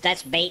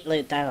 That's bait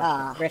loot, though.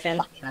 Ah, Gryphon.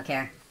 fuck. I don't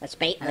care. That's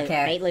bait I don't loot.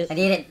 care. Bait loot. I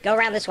need it. Go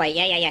around this way.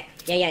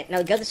 Yeah.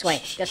 No, go this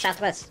way. Go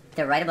southwest.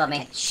 They're right above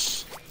me.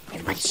 Shh.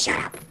 Everybody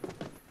shut up.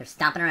 They're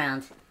stomping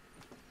around.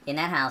 In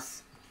that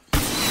house.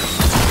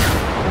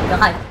 Oh,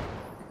 God.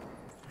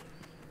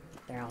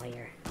 They're all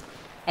here.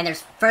 And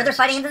there's further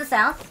fighting into the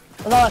south.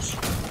 Below us.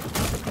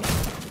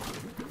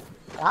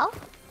 Well?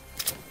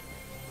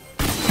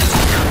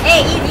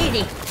 Hey,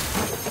 easy.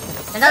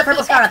 Another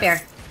purple scar up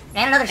here.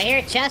 And another... I hear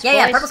a chest,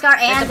 Yeah, boys. purple scar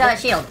There's and a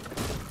shield.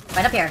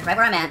 Right up here, right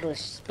where I'm at.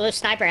 blue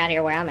sniper out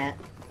here where I'm at.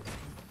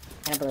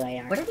 And a blue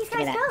AR. Where did these Give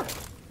me guys that.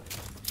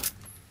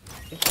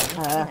 go?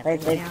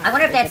 I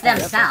wonder if that's them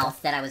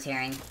south that I was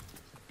hearing.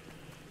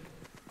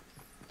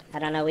 I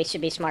don't know. We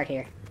should be smart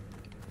here.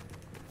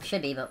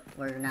 Should be, but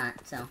we're not,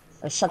 so.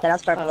 There's something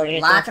else purple over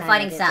here. Lots of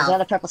fighting There's south.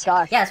 another purple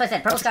scar. Yeah, that's what I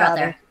said. Purple scar up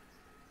there.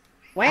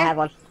 Where? I have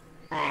one.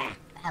 Ah.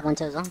 I have one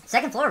too as well.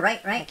 Second floor, right?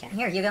 Okay.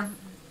 Here, Hugo.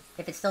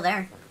 If it's still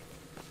there.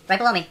 Right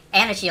below me.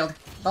 And a shield.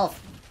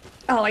 Both.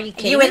 Oh, are you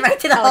kidding You me? went right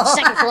to the Oh, hole.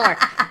 second floor.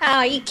 Oh,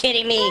 are you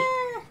kidding me?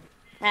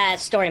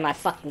 Story of my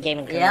fucking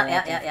gaming career.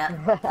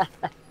 Yeah.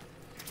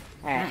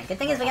 Alright. Good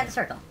thing is we got the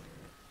circle.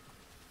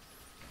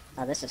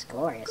 Oh, this is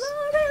glorious.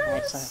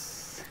 Alright,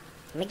 so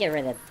let me get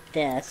rid of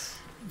this.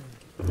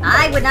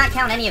 I would not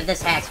count any of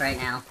this hacks right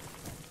now.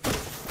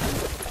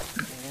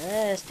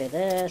 Do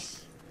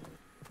this.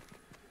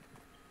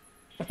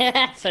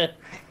 Foo.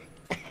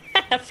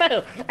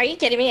 Foo, are you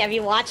kidding me? Have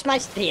you watched my...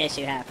 Yes,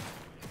 you have.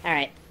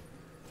 Alright.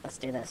 Let's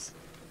do this.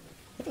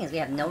 Good thing is we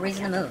have no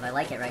reason to move. I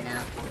like it right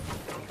now.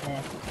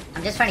 Yeah.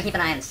 I'm just trying to keep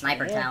an eye on the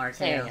sniper tower,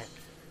 There you too. go.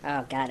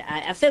 Oh, God.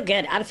 I feel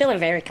good. I'm feeling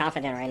very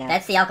confident right now.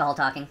 That's the alcohol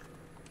talking.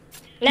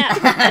 No,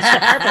 that's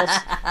the purples.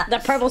 The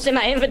purples in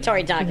my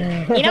inventory talking.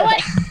 You know what?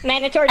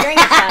 Mandatory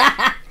drinking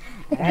shot.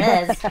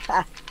 There it is.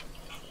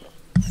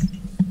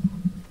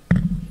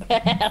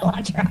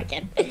 Launch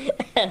rocket.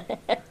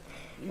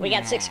 We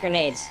got 6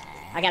 grenades.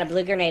 I got a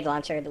blue grenade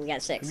launcher. We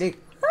got 6. The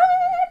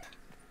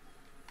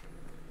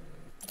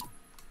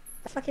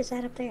fuck is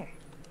that up there?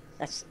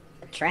 That's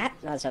a trap?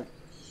 No, it's a...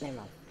 Never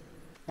mind.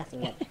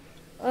 Nothing yet.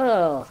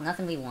 Oh.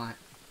 Nothing we want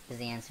is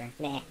the answer.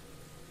 Nah.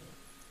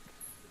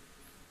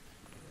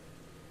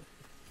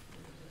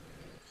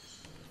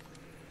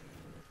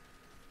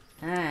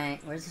 Alright,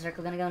 where's the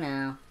circle gonna go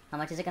now? How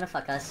much is it gonna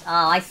fuck us? Oh,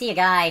 I see a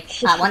guy.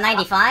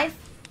 195?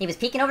 He was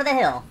peeking over the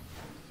hill.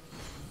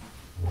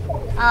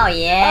 Oh, Oh,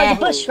 yeah. the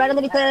bush right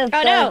underneath the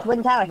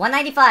wooden tower.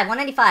 195,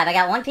 195. I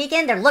got one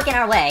peeking. They're looking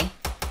our way.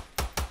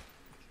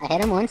 I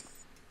hit him once.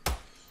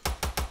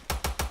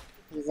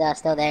 He's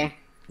still there.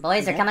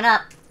 Boys, they're coming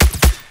up.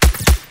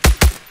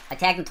 I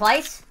tagged him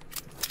twice.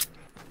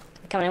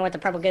 Coming in with the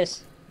purple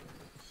goose.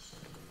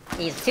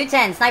 He's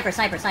 210. Sniper,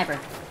 sniper, sniper.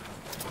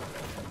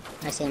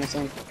 I see him, I see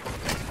him.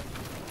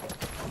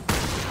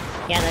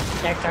 Yeah,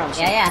 they're throwing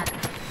shit. Yeah.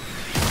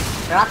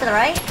 They're off to the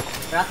right.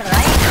 They're off to the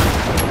right.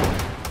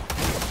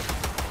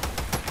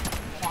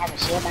 I have a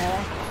shield, by the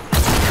way.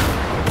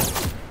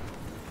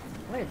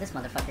 Where did this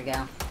motherfucker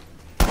go?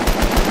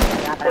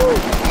 Drop it on.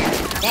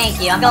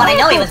 Thank you. I'm going. I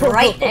know he was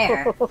right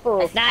there.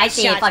 I Nice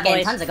see shots, fucking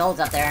boys. tons of golds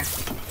up there.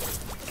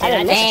 I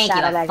didn't miss a Thank you.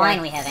 shot on I that guy.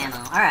 finally have ammo.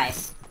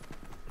 Alright.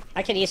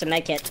 I could use a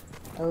med kit.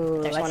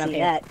 Ooh, There's let's one up see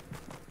here. that.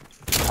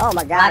 Oh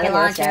my god. Rocket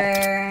look at this guy.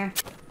 launcher.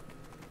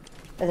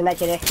 There's a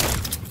medkit here.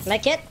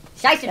 Med kit?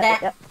 Shiested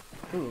that. Yep.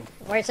 Ooh,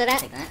 Where's it at?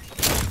 take that.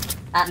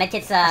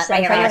 Medkit's right Right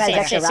here. here, Right has here.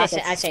 extra I see it.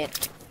 rockets. I see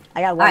it.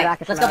 I got one Alright,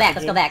 rocket. let's from go back. rocket,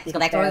 Let's go dude. back. You Let's go can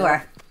back to where we spare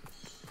were.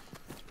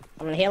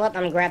 I'm gonna heal up.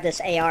 I'm gonna grab this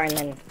AR and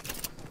then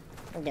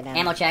we'll get down.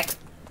 Ammo check.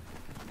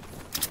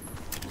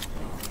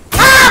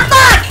 Ah,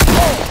 fuck!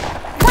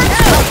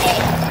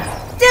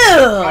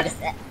 Dude!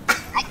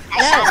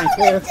 I shot him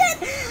too.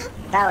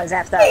 That was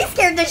effed He up.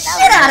 scared the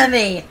shit out of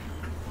me!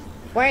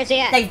 Where is he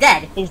at? He's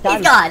dead. He's done.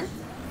 He's gone.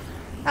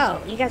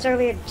 Oh, you guys are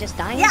over here just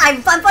dying? Yeah,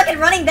 I'm fucking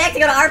running back to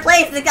go to our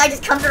place, and the guy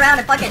just comes around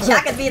and fucking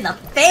shotguns me in the I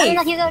face. mean,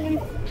 like, you go.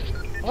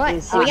 What?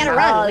 He's- Oh, we gotta he's-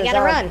 run. oh, We he's gotta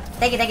on. run.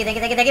 Thank you, thank you, thank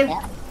you, thank you, thank you.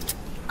 Yeah.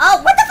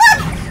 Oh, what the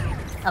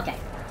fuck? Okay.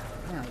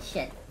 Holy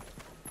shit.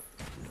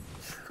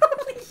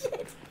 Holy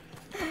shit.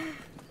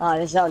 Oh,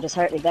 this zone just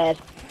hurt me bad.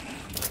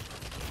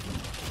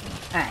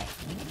 Alright.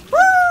 Woo!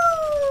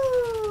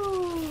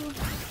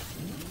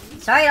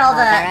 Sorry to all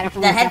the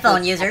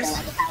headphone users.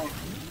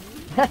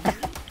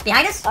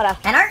 Behind us? Hold on.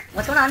 Henart?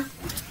 What's going on?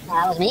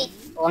 That was me.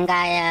 One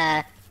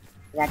guy,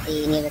 got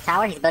near the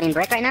tower. He's building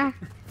brick right now.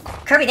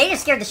 Kirby, they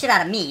just scared the shit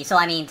out of me, so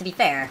I mean, to be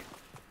fair.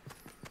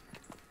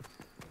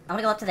 I'm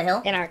gonna go up to the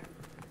hill. In our...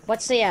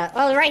 What's the,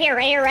 Oh, right here,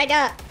 right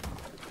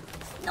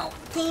No,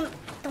 team,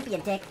 don't be a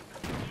dick.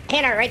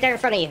 Hannah, right there in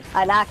front of you.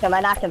 I knocked him. Oh,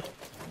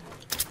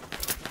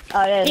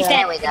 there's He's There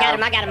dead. we I go. got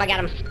him. I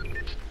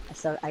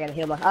gotta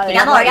heal more. Oh, You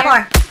got more, I got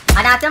more.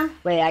 I knocked him.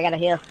 Wait, I gotta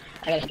heal.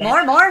 I gotta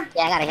More, more?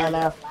 Yeah, I gotta heal. Oh, no.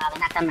 Wow, they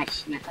knocked down my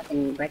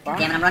fucking brick wall.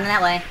 Damn it, I'm running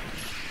that way.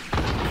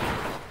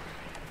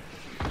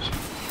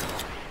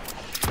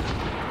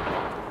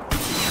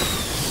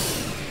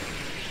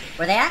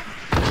 Where they at?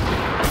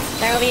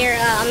 They're over here,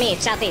 on me,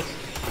 southeast.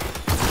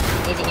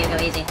 Easy, Hugo,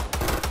 easy.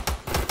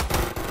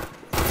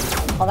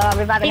 Hold on,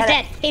 reviving He's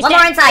Henry. dead. He's One dead.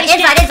 more inside, He's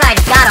dead. inside.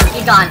 Got him.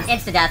 He's gone.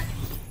 Insta death.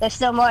 There's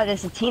still more.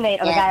 There's a teammate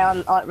of the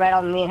Yeah. guy right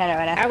on me and Henry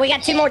right now. Alright, we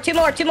got two more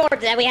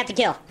that we have to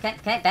kill.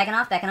 Okay, backing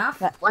off.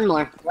 One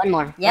more. Yep, One yep,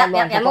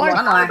 more,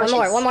 yep. one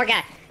more. One more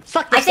guy.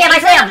 Fuck I this see him, guy. I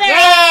see him. Over there.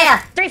 Yeah.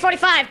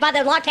 345 by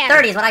the lock cabin.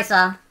 30 is what I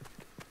saw.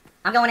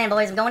 I'm going in,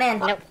 boys. I'm going in.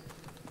 Nope.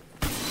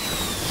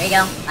 There you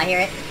go. I hear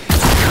it.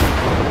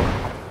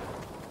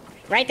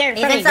 Right there in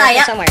He's front inside, of you,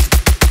 yep. somewhere.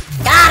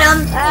 Got him.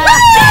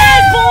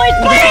 Boys,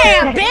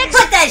 bam, bitch!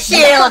 Put that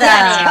shield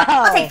up. Oh.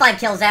 I'll take 5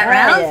 kills that Oh,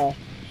 round. yeah.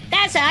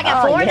 I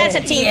got Oh, 4. yeah. That's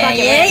a team Yeah,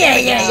 fucking yeah, win. yeah,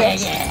 There we yeah, go. yeah,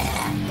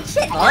 yeah.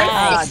 shit, boys.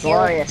 Ah,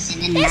 glorious.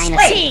 And then This 9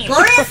 way. assists.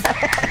 Glorious?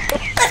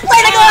 Let's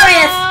play the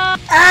Glorious!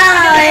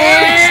 Oh,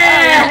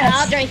 yeah!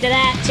 I'll drink to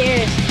that.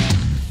 Cheers.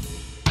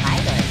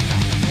 Hi, Glorious. I'm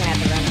gonna have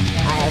to run.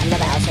 I have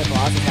another house-shaped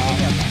walls as well.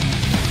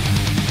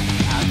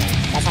 Okay.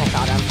 That's how I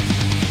saw them.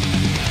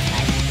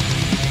 Nice.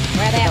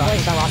 Where are they at? Boys,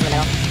 don't walls in the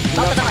middle.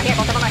 Both of them are here,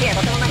 both of them are here,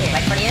 both of them are here.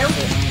 Right for you?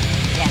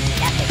 Yeah,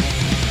 gas station.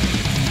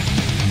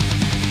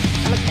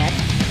 Someone's dead.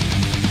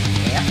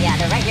 Yeah,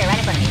 they're right here, right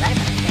in front of me, right in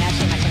front of me. Yeah, I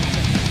see him, I see him, I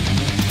see him.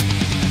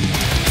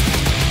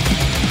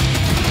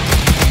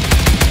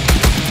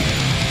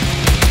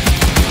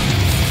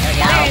 There we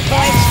go. There it is,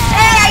 boys.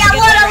 Hey, I got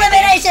one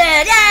elimination!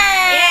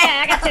 Yay!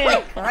 Yeah, I got two.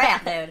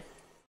 Crap, dude.